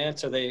best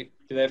plants? Do they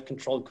have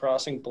controlled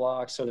crossing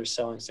blocks? So they're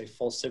selling, say,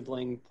 full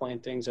sibling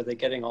plantings. Are they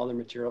getting all their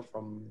material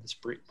from this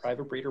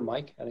private breeder,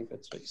 Mike? I think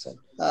that's what you said.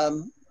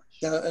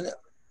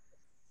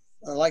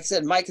 Like I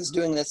said, Mike is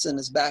doing this in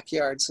his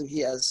backyard, so he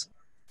has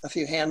a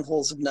few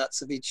handfuls of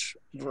nuts of each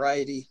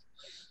variety.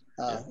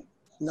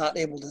 Not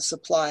able to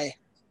supply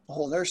the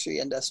whole nursery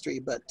industry,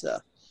 but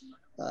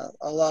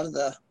a lot of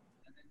the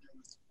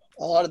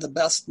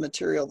best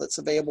material that's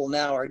available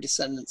now are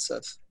descendants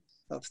of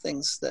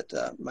things that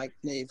Mike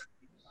Nave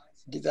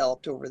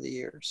developed over the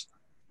years.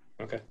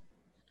 Okay.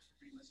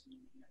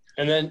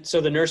 And then,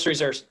 so the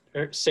nurseries are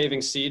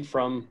saving seed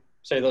from,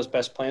 say, those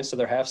best plants, so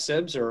they're half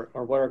sibs, or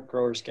what are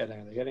growers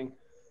getting? Are they getting?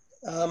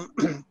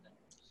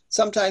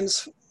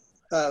 Sometimes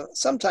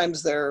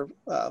they're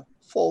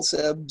full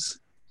sibs,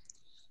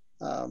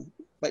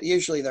 but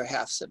usually they're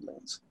half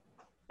siblings.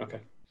 Okay,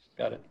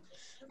 got it.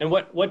 And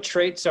what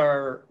traits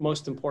are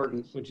most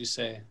important, would you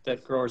say,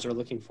 that growers are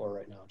looking for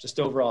right now? Just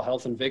overall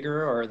health and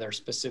vigor, or are there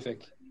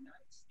specific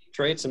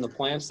traits in the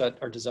plants that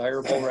are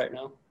desirable right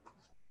now?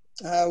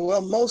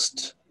 Well,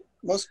 most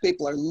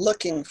people are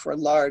looking for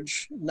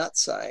large nut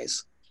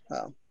size,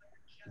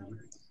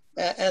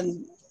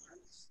 and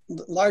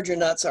larger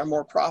nuts are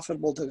more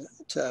profitable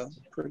to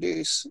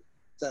produce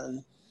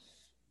than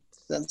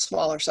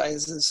smaller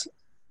sizes,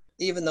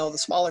 even though the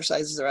smaller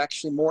sizes are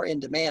actually more in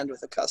demand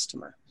with the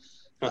customer.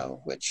 And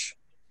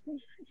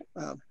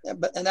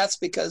that's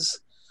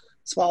because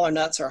smaller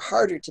nuts are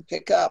harder to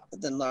pick up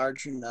than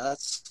larger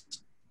nuts,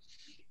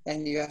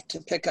 and you have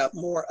to pick up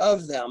more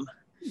of them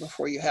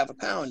before you have a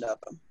pound of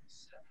them.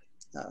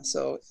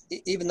 So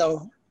even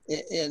though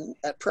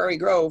at Prairie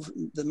Grove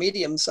the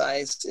medium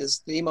size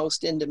is the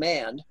most in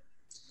demand,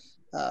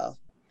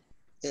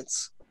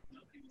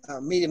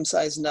 medium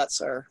sized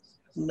nuts are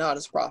not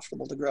as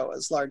profitable to grow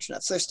as large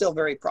nuts. They're still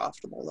very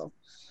profitable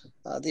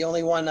though. The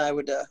only one I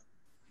would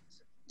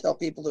tell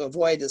people to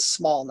avoid is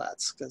small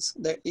nuts, because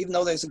even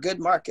though there's a good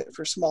market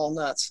for small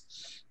nuts,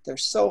 they're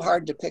so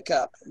hard to pick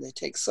up. They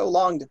take so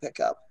long to pick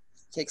up,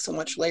 take so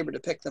much labor to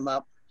pick them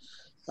up,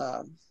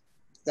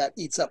 that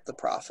eats up the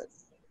profit.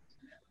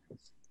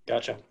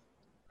 Gotcha.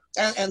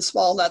 And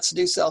small nuts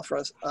do sell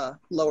for a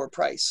lower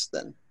price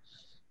than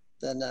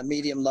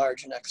medium,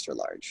 large, and extra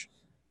large.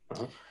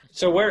 Uh-huh.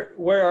 So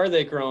where are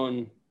they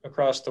grown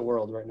across the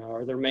world right now?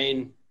 Are there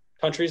main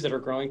countries that are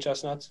growing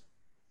chestnuts?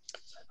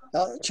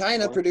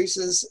 China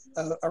produces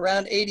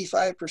around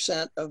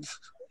 85% of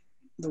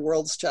the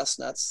world's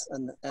chestnuts,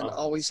 and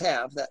always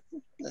have. That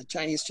the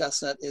Chinese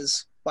chestnut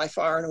is by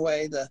far and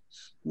away the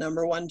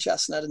 #1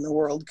 chestnut in the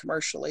world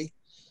commercially,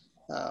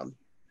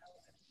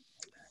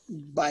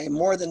 by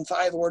more than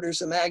 5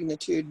 orders of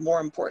magnitude more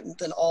important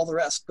than all the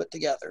rest put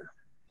together.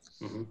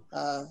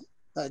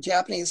 Mm-hmm.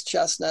 Japanese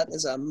chestnut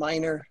is a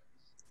minor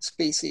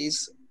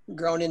species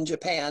grown in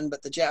Japan,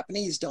 but the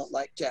Japanese don't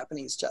like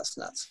Japanese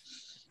chestnuts.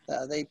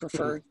 They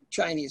prefer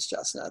Chinese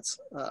chestnuts.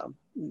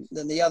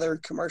 Then the other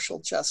commercial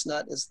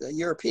chestnut is the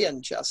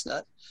European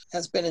chestnut.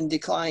 Has been in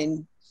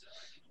decline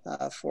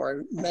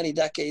for many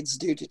decades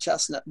due to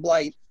chestnut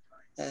blight,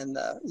 and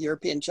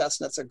European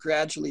chestnuts are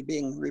gradually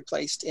being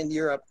replaced in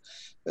Europe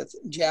with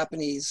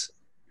Japanese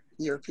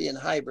European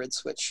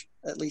hybrids, which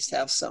at least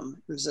have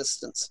some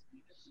resistance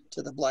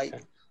to the blight.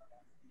 Okay.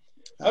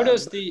 How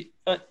does there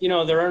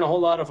aren't a whole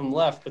lot of them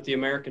left, but the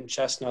American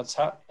chestnuts,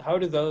 how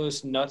do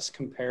those nuts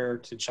compare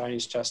to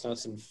Chinese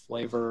chestnuts in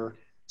flavor,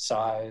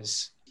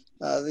 size?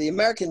 The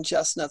American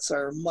chestnuts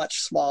are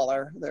much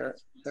smaller. They're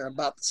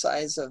about the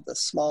size of the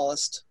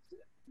smallest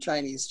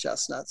Chinese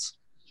chestnuts.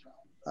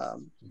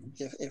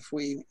 If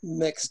we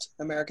mixed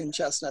American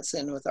chestnuts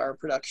in with our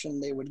production,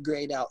 they would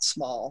grade out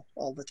small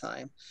all the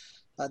time.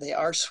 They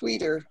are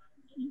sweeter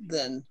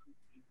than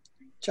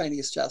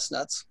Chinese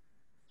chestnuts.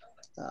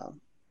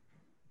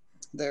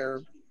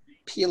 Their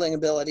peeling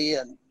ability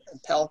and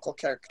pellicle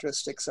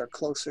characteristics are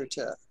closer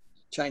to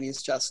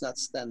Chinese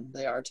chestnuts than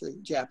they are to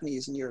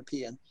Japanese and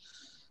European.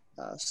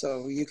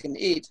 So you can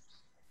eat,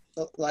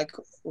 like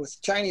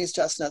with Chinese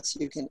chestnuts,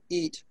 you can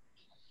eat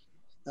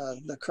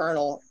the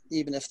kernel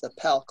even if the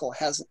pellicle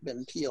hasn't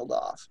been peeled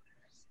off.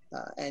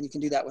 And you can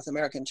do that with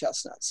American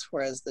chestnuts,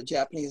 whereas the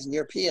Japanese and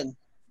European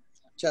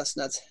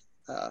chestnuts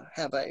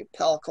have a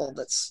pellicle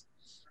that's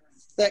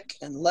thick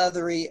and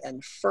leathery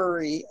and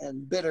furry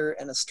and bitter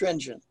and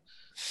astringent.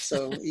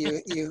 So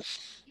you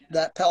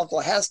that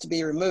pellicle has to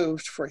be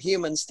removed for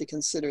humans to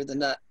consider the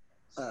nut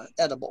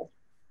edible.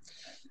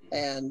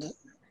 And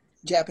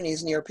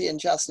Japanese and European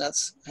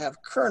chestnuts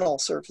have kernel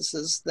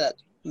surfaces that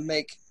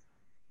make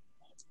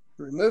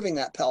removing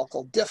that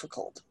pellicle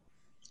difficult,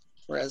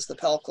 whereas the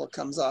pellicle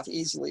comes off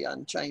easily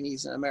on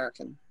Chinese and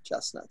American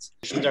chestnuts.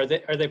 Are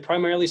they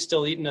primarily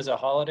still eaten as a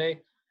holiday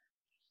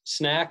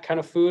snack kind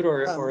of food,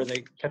 or are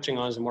they catching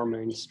on as more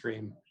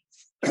mainstream?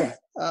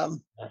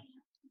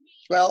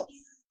 Well,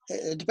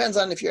 it depends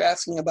on if you're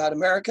asking about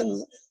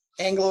Americans,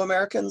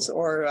 Anglo-Americans,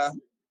 or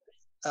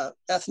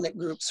ethnic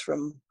groups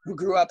who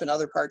grew up in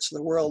other parts of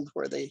the world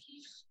where the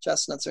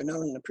chestnuts are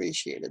known and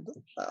appreciated.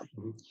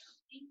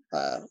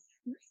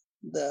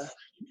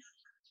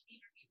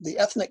 The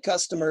ethnic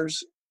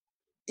customers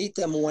eat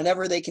them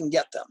whenever they can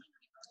get them,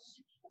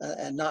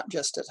 and not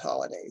just at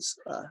holidays.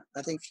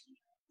 I think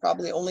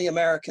probably only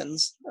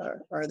Americans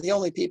are the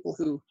only people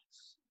who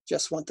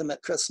just want them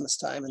at Christmas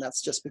time, and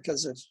that's just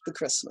because of the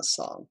Christmas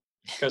song.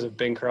 Because of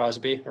Bing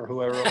Crosby or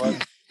whoever it was.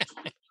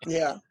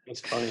 Yeah.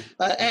 It's funny.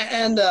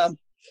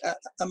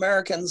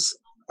 Americans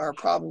are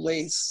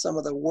probably some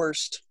of the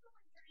worst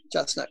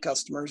chestnut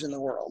customers in the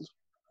world,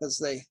 because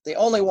they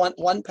only want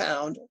 1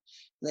 pound.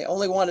 They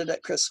only want it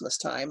at Christmas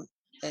time,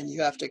 and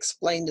you have to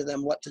explain to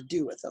them what to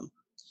do with them.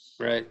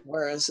 Right.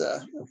 Whereas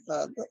a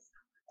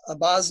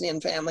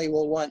Bosnian family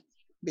will want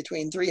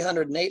between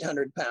 300 and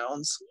 800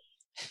 pounds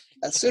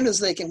as soon as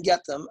they can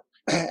get them,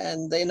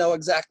 and they know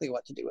exactly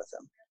what to do with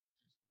them.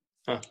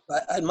 Huh.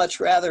 But I'd much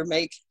rather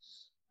make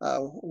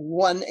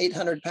one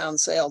 800-pound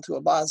sale to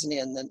a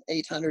Bosnian than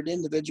 800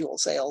 individual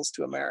sales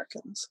to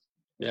Americans.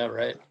 Yeah,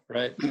 right.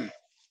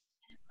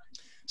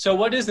 So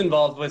what is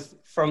involved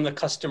from the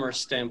customer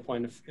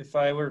standpoint? If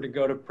I were to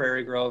go to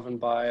Prairie Grove and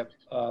buy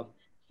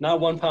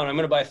not 1 pound, I'm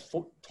going to buy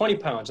 20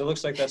 pounds. It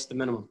looks like that's the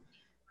minimum.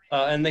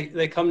 And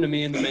they come to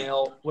me in the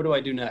mail. What do I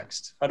do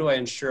next? How do I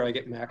ensure I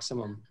get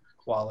maximum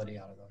quality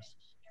out of those?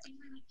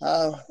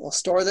 We'll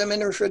store them in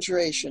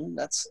refrigeration.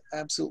 That's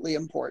absolutely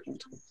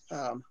important.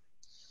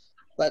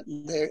 But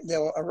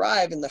they'll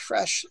arrive in the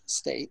fresh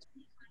state,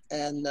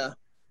 and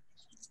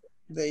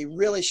they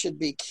really should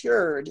be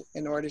cured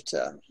in order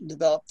to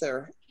develop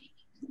the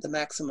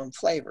maximum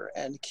flavor.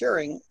 And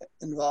curing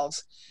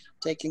involves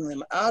taking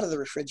them out of the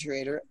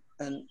refrigerator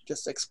and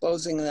just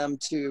exposing them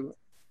to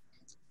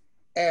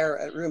air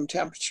at room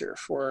temperature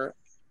for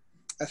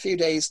a few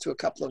days to a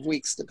couple of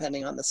weeks,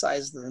 depending on the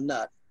size of the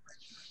nut.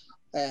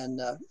 And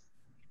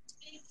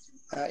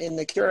in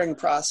the curing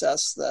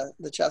process,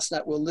 the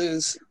chestnut will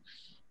lose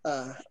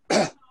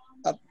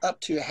up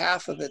to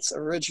half of its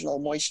original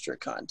moisture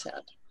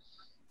content.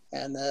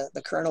 And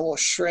the kernel will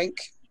shrink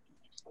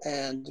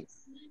and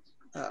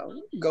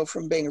go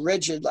from being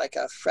rigid like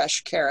a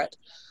fresh carrot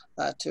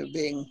to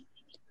being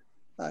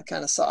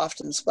kind of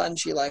soft and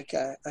spongy like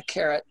a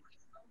carrot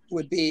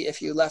would be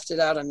if you left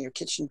it out on your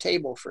kitchen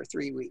table for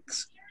 3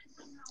 weeks.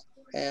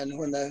 And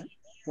when the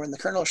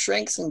kernel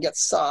shrinks and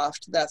gets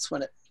soft, that's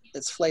when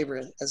its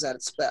flavor is at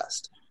its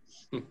best.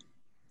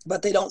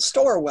 But they don't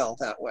store well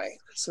that way.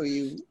 So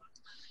you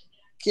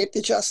keep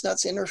the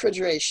chestnuts in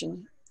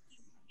refrigeration,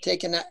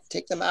 take them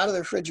out of the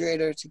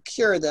refrigerator to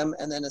cure them,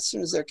 and then as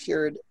soon as they're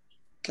cured,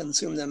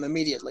 consume them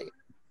immediately.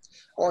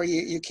 Or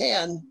you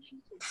can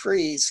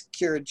freeze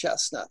cured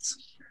chestnuts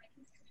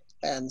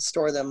and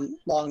store them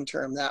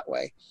long-term that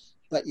way.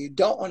 But you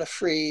don't want to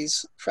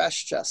freeze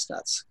fresh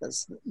chestnuts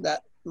because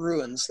that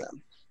ruins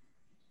them.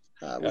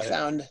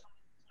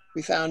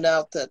 We found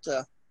out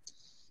that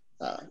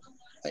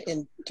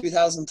in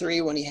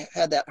 2003, when he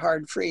had that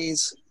hard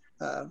freeze,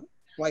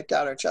 wiped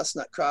out our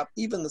chestnut crop,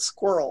 even the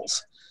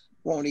squirrels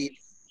won't eat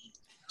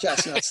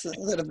chestnuts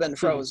that have been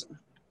frozen.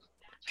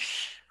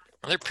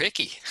 Well, they're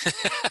picky,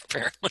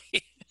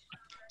 apparently.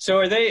 So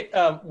are they?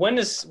 When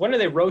are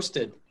they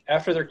roasted?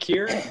 After they're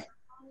cured?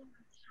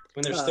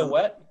 When they're still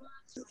wet?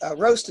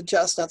 Roasted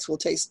chestnuts will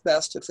taste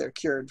best if they're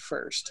cured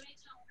first.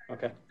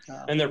 Okay.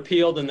 And they're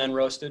peeled and then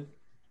roasted?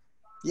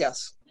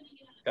 Yes.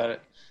 Got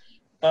it.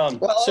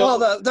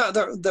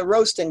 The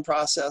roasting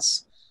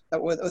process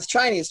with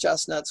Chinese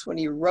chestnuts, when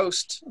you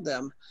roast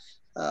them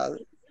and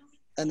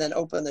then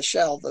open the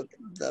shell, the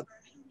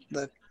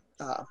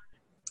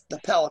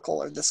pellicle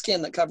or the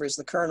skin that covers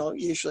the kernel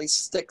usually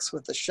sticks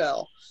with the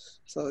shell.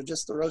 So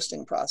just the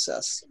roasting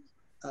process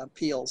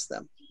peels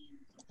them.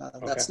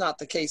 That's not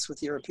the case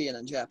with European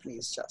and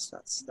Japanese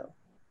chestnuts, though.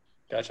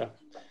 Gotcha.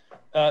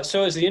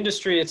 So as the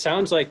industry, it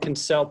sounds like, can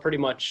sell pretty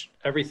much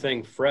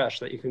everything fresh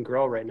that you can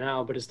grow right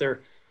now, but is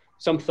there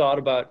some thought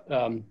about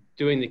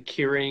doing the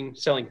curing,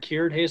 selling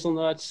cured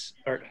selling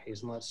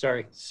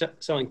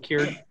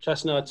cured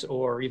chestnuts,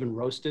 or even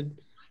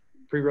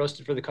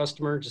pre-roasted for the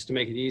customer, just to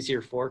make it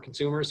easier for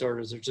consumers? Or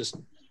is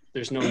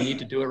there's no need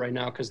to do it right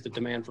now because the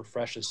demand for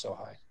fresh is so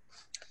high?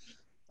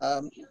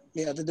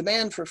 The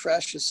demand for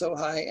fresh is so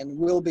high and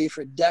will be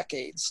for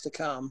decades to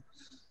come.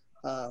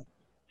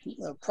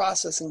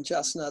 Processing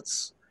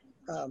chestnuts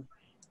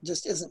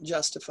just isn't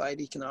justified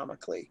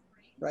economically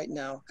right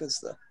now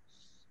because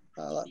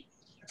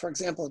for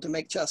example, to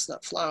make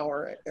chestnut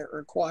flour, it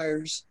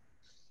requires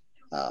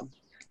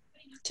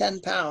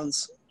 10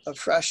 pounds of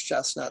fresh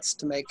chestnuts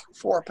to make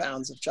 4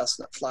 pounds of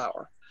chestnut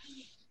flour.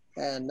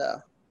 And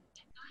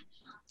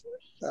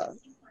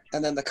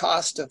then the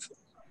cost of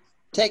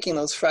taking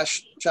those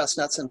fresh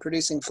chestnuts and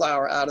producing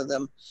flour out of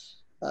them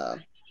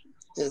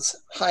is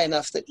high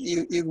enough that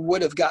you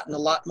would have gotten a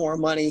lot more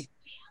money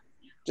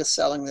just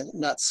selling the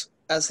nuts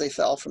as they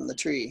fell from the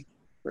tree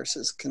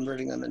versus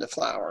converting them into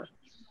flour.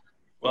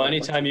 Well,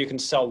 anytime you can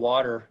sell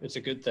water, it's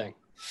a good thing.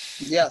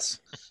 Yes,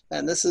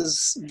 and this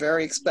is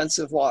very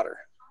expensive water.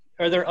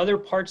 Are there other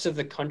parts of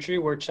the country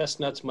where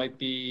chestnuts might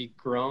be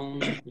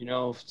grown,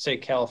 say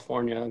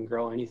California, and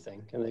grow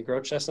anything? Can they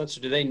grow chestnuts,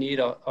 or do they need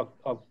a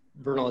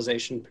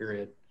vernalization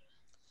period?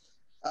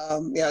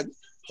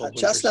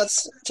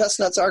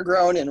 Chestnuts are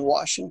grown in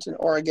Washington,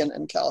 Oregon,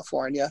 and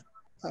California,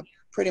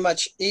 pretty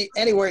much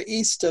anywhere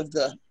east of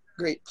the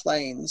Great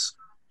Plains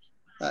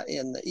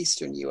in the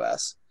eastern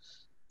U.S.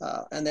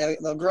 And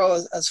they'll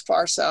grow as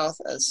far south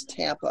as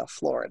Tampa,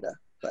 Florida.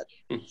 But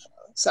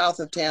south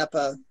of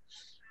Tampa,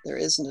 there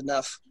isn't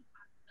enough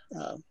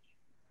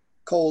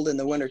cold in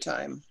the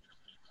wintertime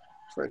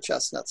for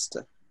chestnuts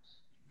to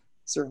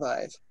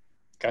survive.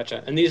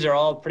 Gotcha. And these are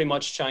all pretty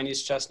much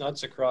Chinese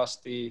chestnuts across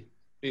these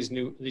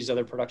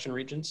other production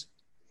regions?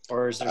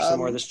 Or is there some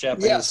more of this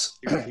Japanese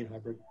European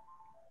hybrid?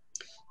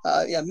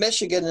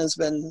 Michigan has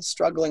been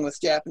struggling with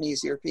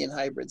Japanese European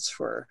hybrids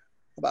for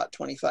about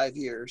 25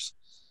 years.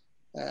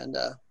 And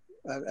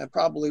I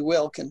probably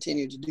will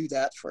continue to do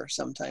that for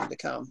some time to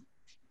come.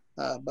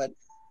 But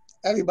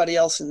everybody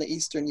else in the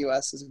eastern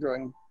U.S. is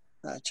growing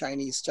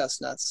Chinese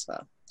chestnuts.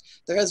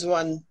 There's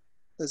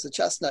a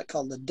chestnut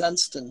called the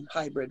Dunstan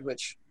hybrid,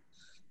 which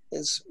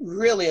is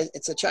really,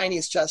 it's a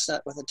Chinese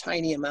chestnut with a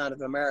tiny amount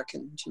of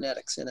American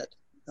genetics in it.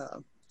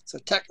 So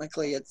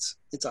technically it's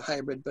a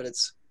hybrid, but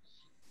its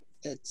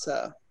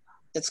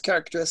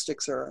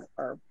characteristics are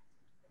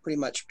pretty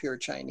much pure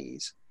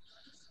Chinese.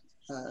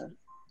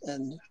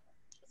 And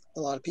a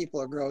lot of people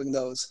are growing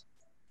those,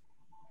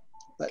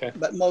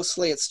 but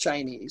mostly it's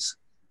Chinese.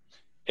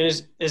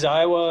 And is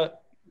Iowa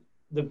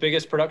the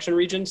biggest production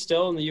region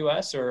still in the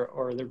U.S., or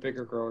are there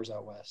bigger growers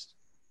out west?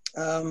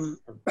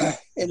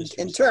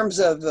 In terms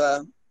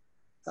of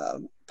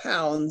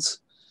pounds,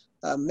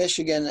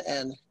 Michigan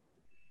and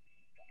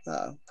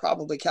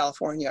probably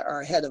California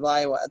are ahead of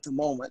Iowa at the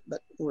moment,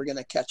 but we're going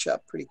to catch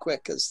up pretty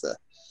quick as the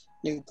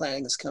new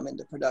plantings come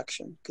into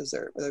production because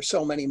there's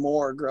so many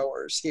more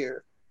growers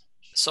here.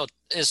 So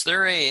is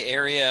there a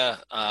area,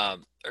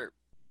 or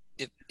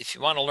if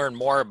you want to learn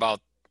more about,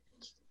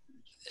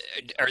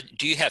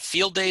 do you have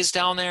field days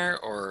down there,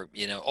 or,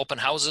 open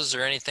houses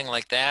or anything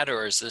like that?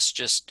 Or is this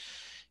just,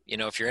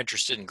 if you're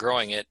interested in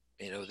growing it,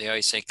 they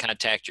always say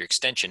contact your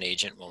extension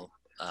agent. Well,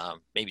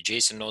 maybe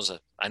Jason knows,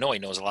 I know he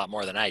knows a lot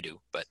more than I do,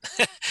 but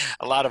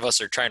a lot of us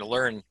are trying to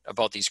learn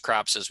about these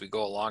crops as we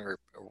go along, or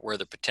where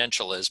the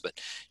potential is. But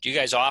do you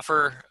guys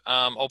offer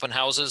open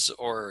houses,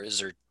 or is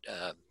there,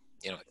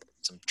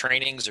 some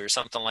trainings or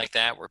something like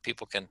that where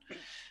people can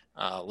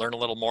learn a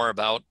little more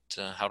about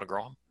how to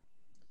grow them?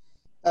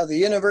 The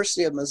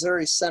University of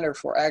Missouri Center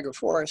for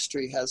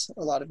Agroforestry has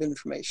a lot of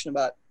information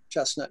about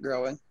chestnut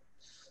growing.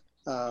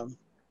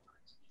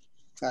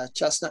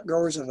 Chestnut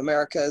Growers of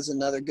America is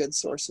another good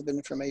source of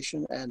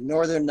information, and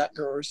Northern Nut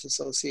Growers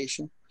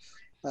Association.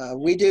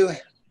 We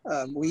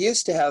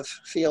used to have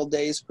field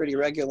days pretty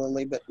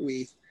regularly, but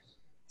we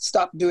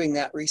stopped doing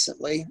that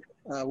recently.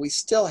 We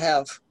still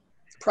have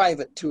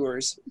private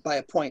tours by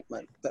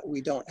appointment, but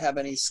we don't have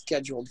any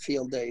scheduled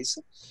field days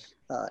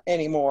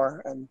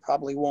anymore, and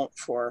probably won't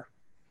for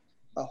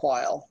a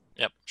while.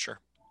 Yep, sure.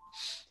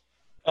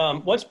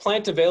 What's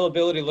plant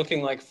availability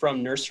looking like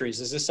from nurseries?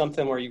 Is this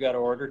something where you got to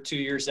order 2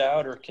 years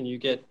out, or can you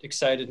get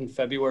excited in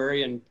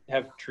February and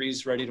have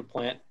trees ready to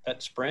plant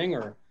that spring?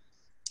 Or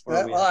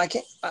well,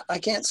 I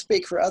can't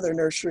speak for other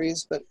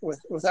nurseries, but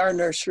with our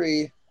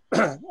nursery,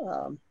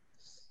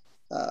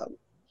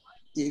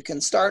 you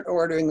can start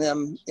ordering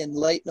them in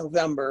late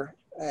November,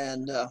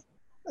 and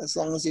as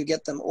long as you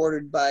get them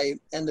ordered by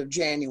end of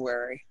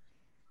January,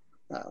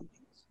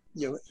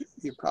 you're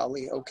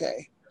probably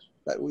okay.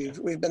 But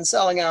we've been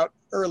selling out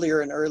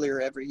earlier and earlier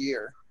every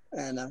year,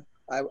 and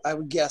I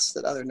would guess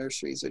that other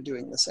nurseries are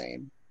doing the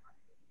same.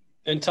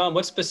 And Tom,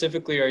 what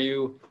specifically are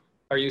you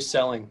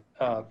selling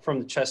from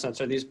the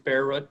chestnuts? Are these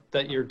bare root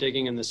that you're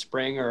digging in the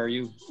spring, or are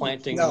you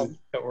planting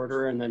to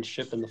order and then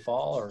ship in the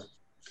fall? Or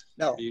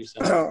no,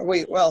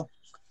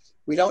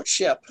 we don't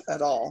ship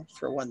at all,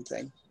 for one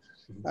thing.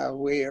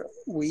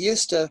 We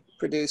used to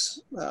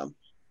produce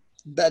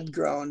bed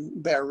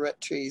grown bare root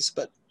trees,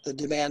 but the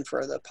demand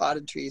for the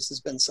potted trees has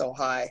been so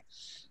high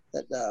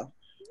that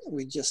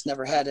we just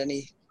never had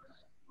any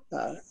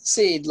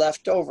seed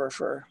left over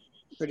for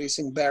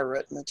producing bare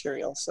root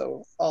material.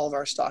 So all of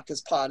our stock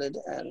is potted,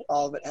 and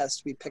all of it has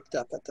to be picked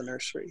up at the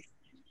nursery.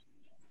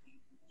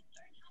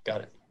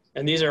 Got it.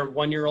 And these are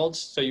 1-year-olds,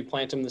 so you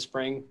plant them in the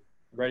spring,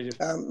 ready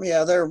to?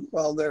 Yeah, they're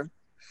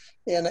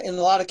in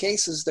a lot of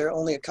cases they're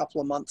only a couple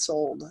of months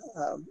old.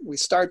 We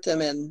start them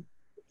in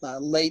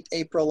late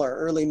April or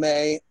early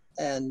May,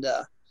 and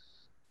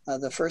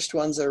The first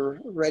ones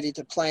are ready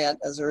to plant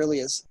as early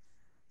as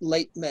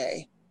late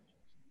May.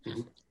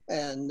 Mhm.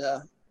 And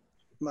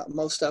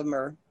most of them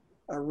are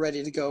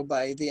ready to go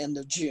by the end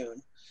of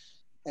June.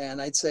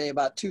 And I'd say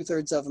about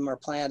 2/3 of them are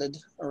planted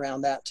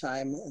around that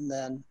time. And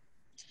then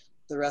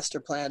the rest are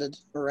planted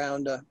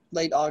around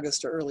late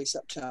August or early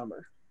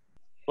September.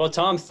 Well,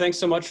 Tom, thanks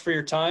so much for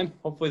your time.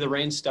 Hopefully the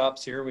rain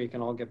stops here. We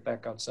can all get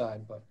back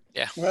outside. But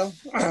Yeah.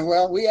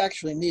 Well, we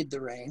actually need the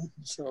rain.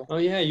 So. oh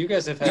yeah, you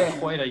guys have had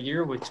quite a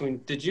year between.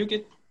 Did you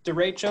get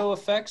derecho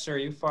effects, or are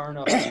you far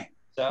enough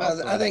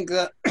south? I think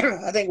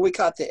I think we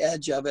caught the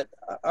edge of it.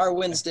 Our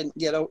winds didn't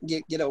get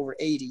over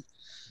 80.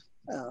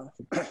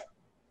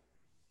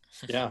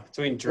 Yeah,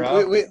 between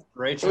drought,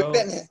 derecho,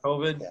 been,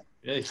 COVID.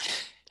 Yeah.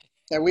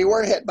 Yeah, we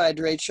were hit by a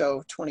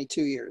derecho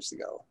 22 years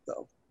ago,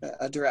 though,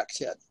 a direct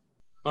hit.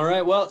 All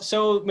right. Well,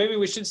 so maybe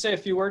we should say a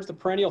few words. The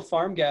Perennial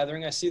Farm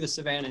Gathering. I see the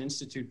Savannah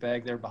Institute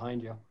bag there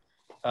behind you.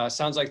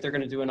 Sounds like they're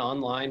going to do an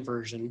online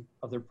version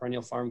of their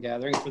Perennial Farm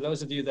Gathering. For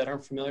those of you that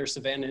aren't familiar,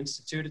 Savannah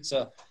Institute, it's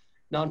a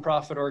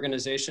nonprofit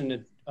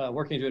organization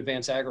working to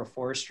advance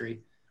agroforestry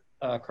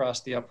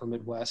across the upper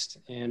Midwest,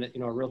 and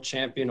a real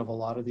champion of a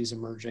lot of these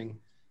emerging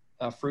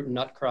fruit and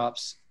nut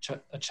crops,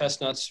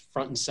 chestnuts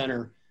front and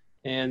center.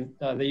 And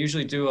they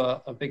usually do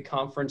a big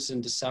conference in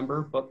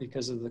December, but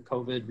because of the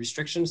COVID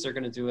restrictions, they're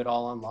going to do it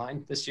all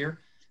online this year,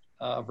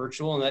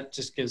 virtual. And that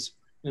just gives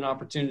an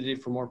opportunity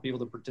for more people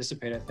to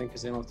participate, I think,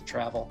 because they don't have to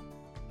travel.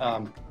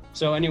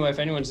 So anyway, if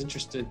anyone's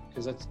interested,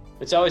 because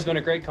it's always been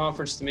a great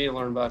conference to me to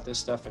learn about this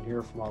stuff and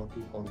hear from all the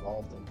people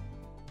involved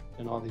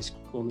in all these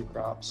cool new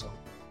crops. So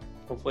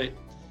hopefully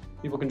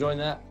people can join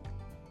that.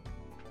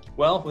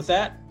 Well, with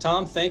that,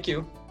 Tom, thank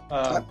you.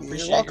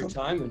 Appreciate your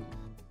time. And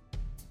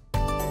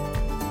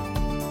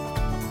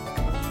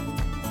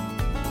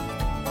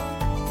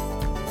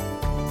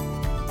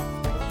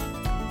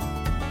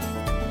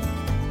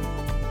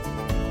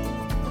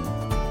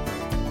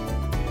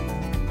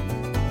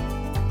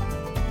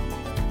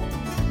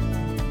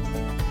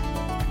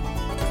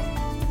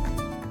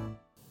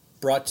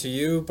brought to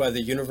you by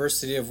the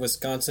University of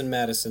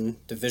Wisconsin-Madison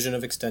Division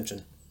of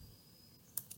Extension.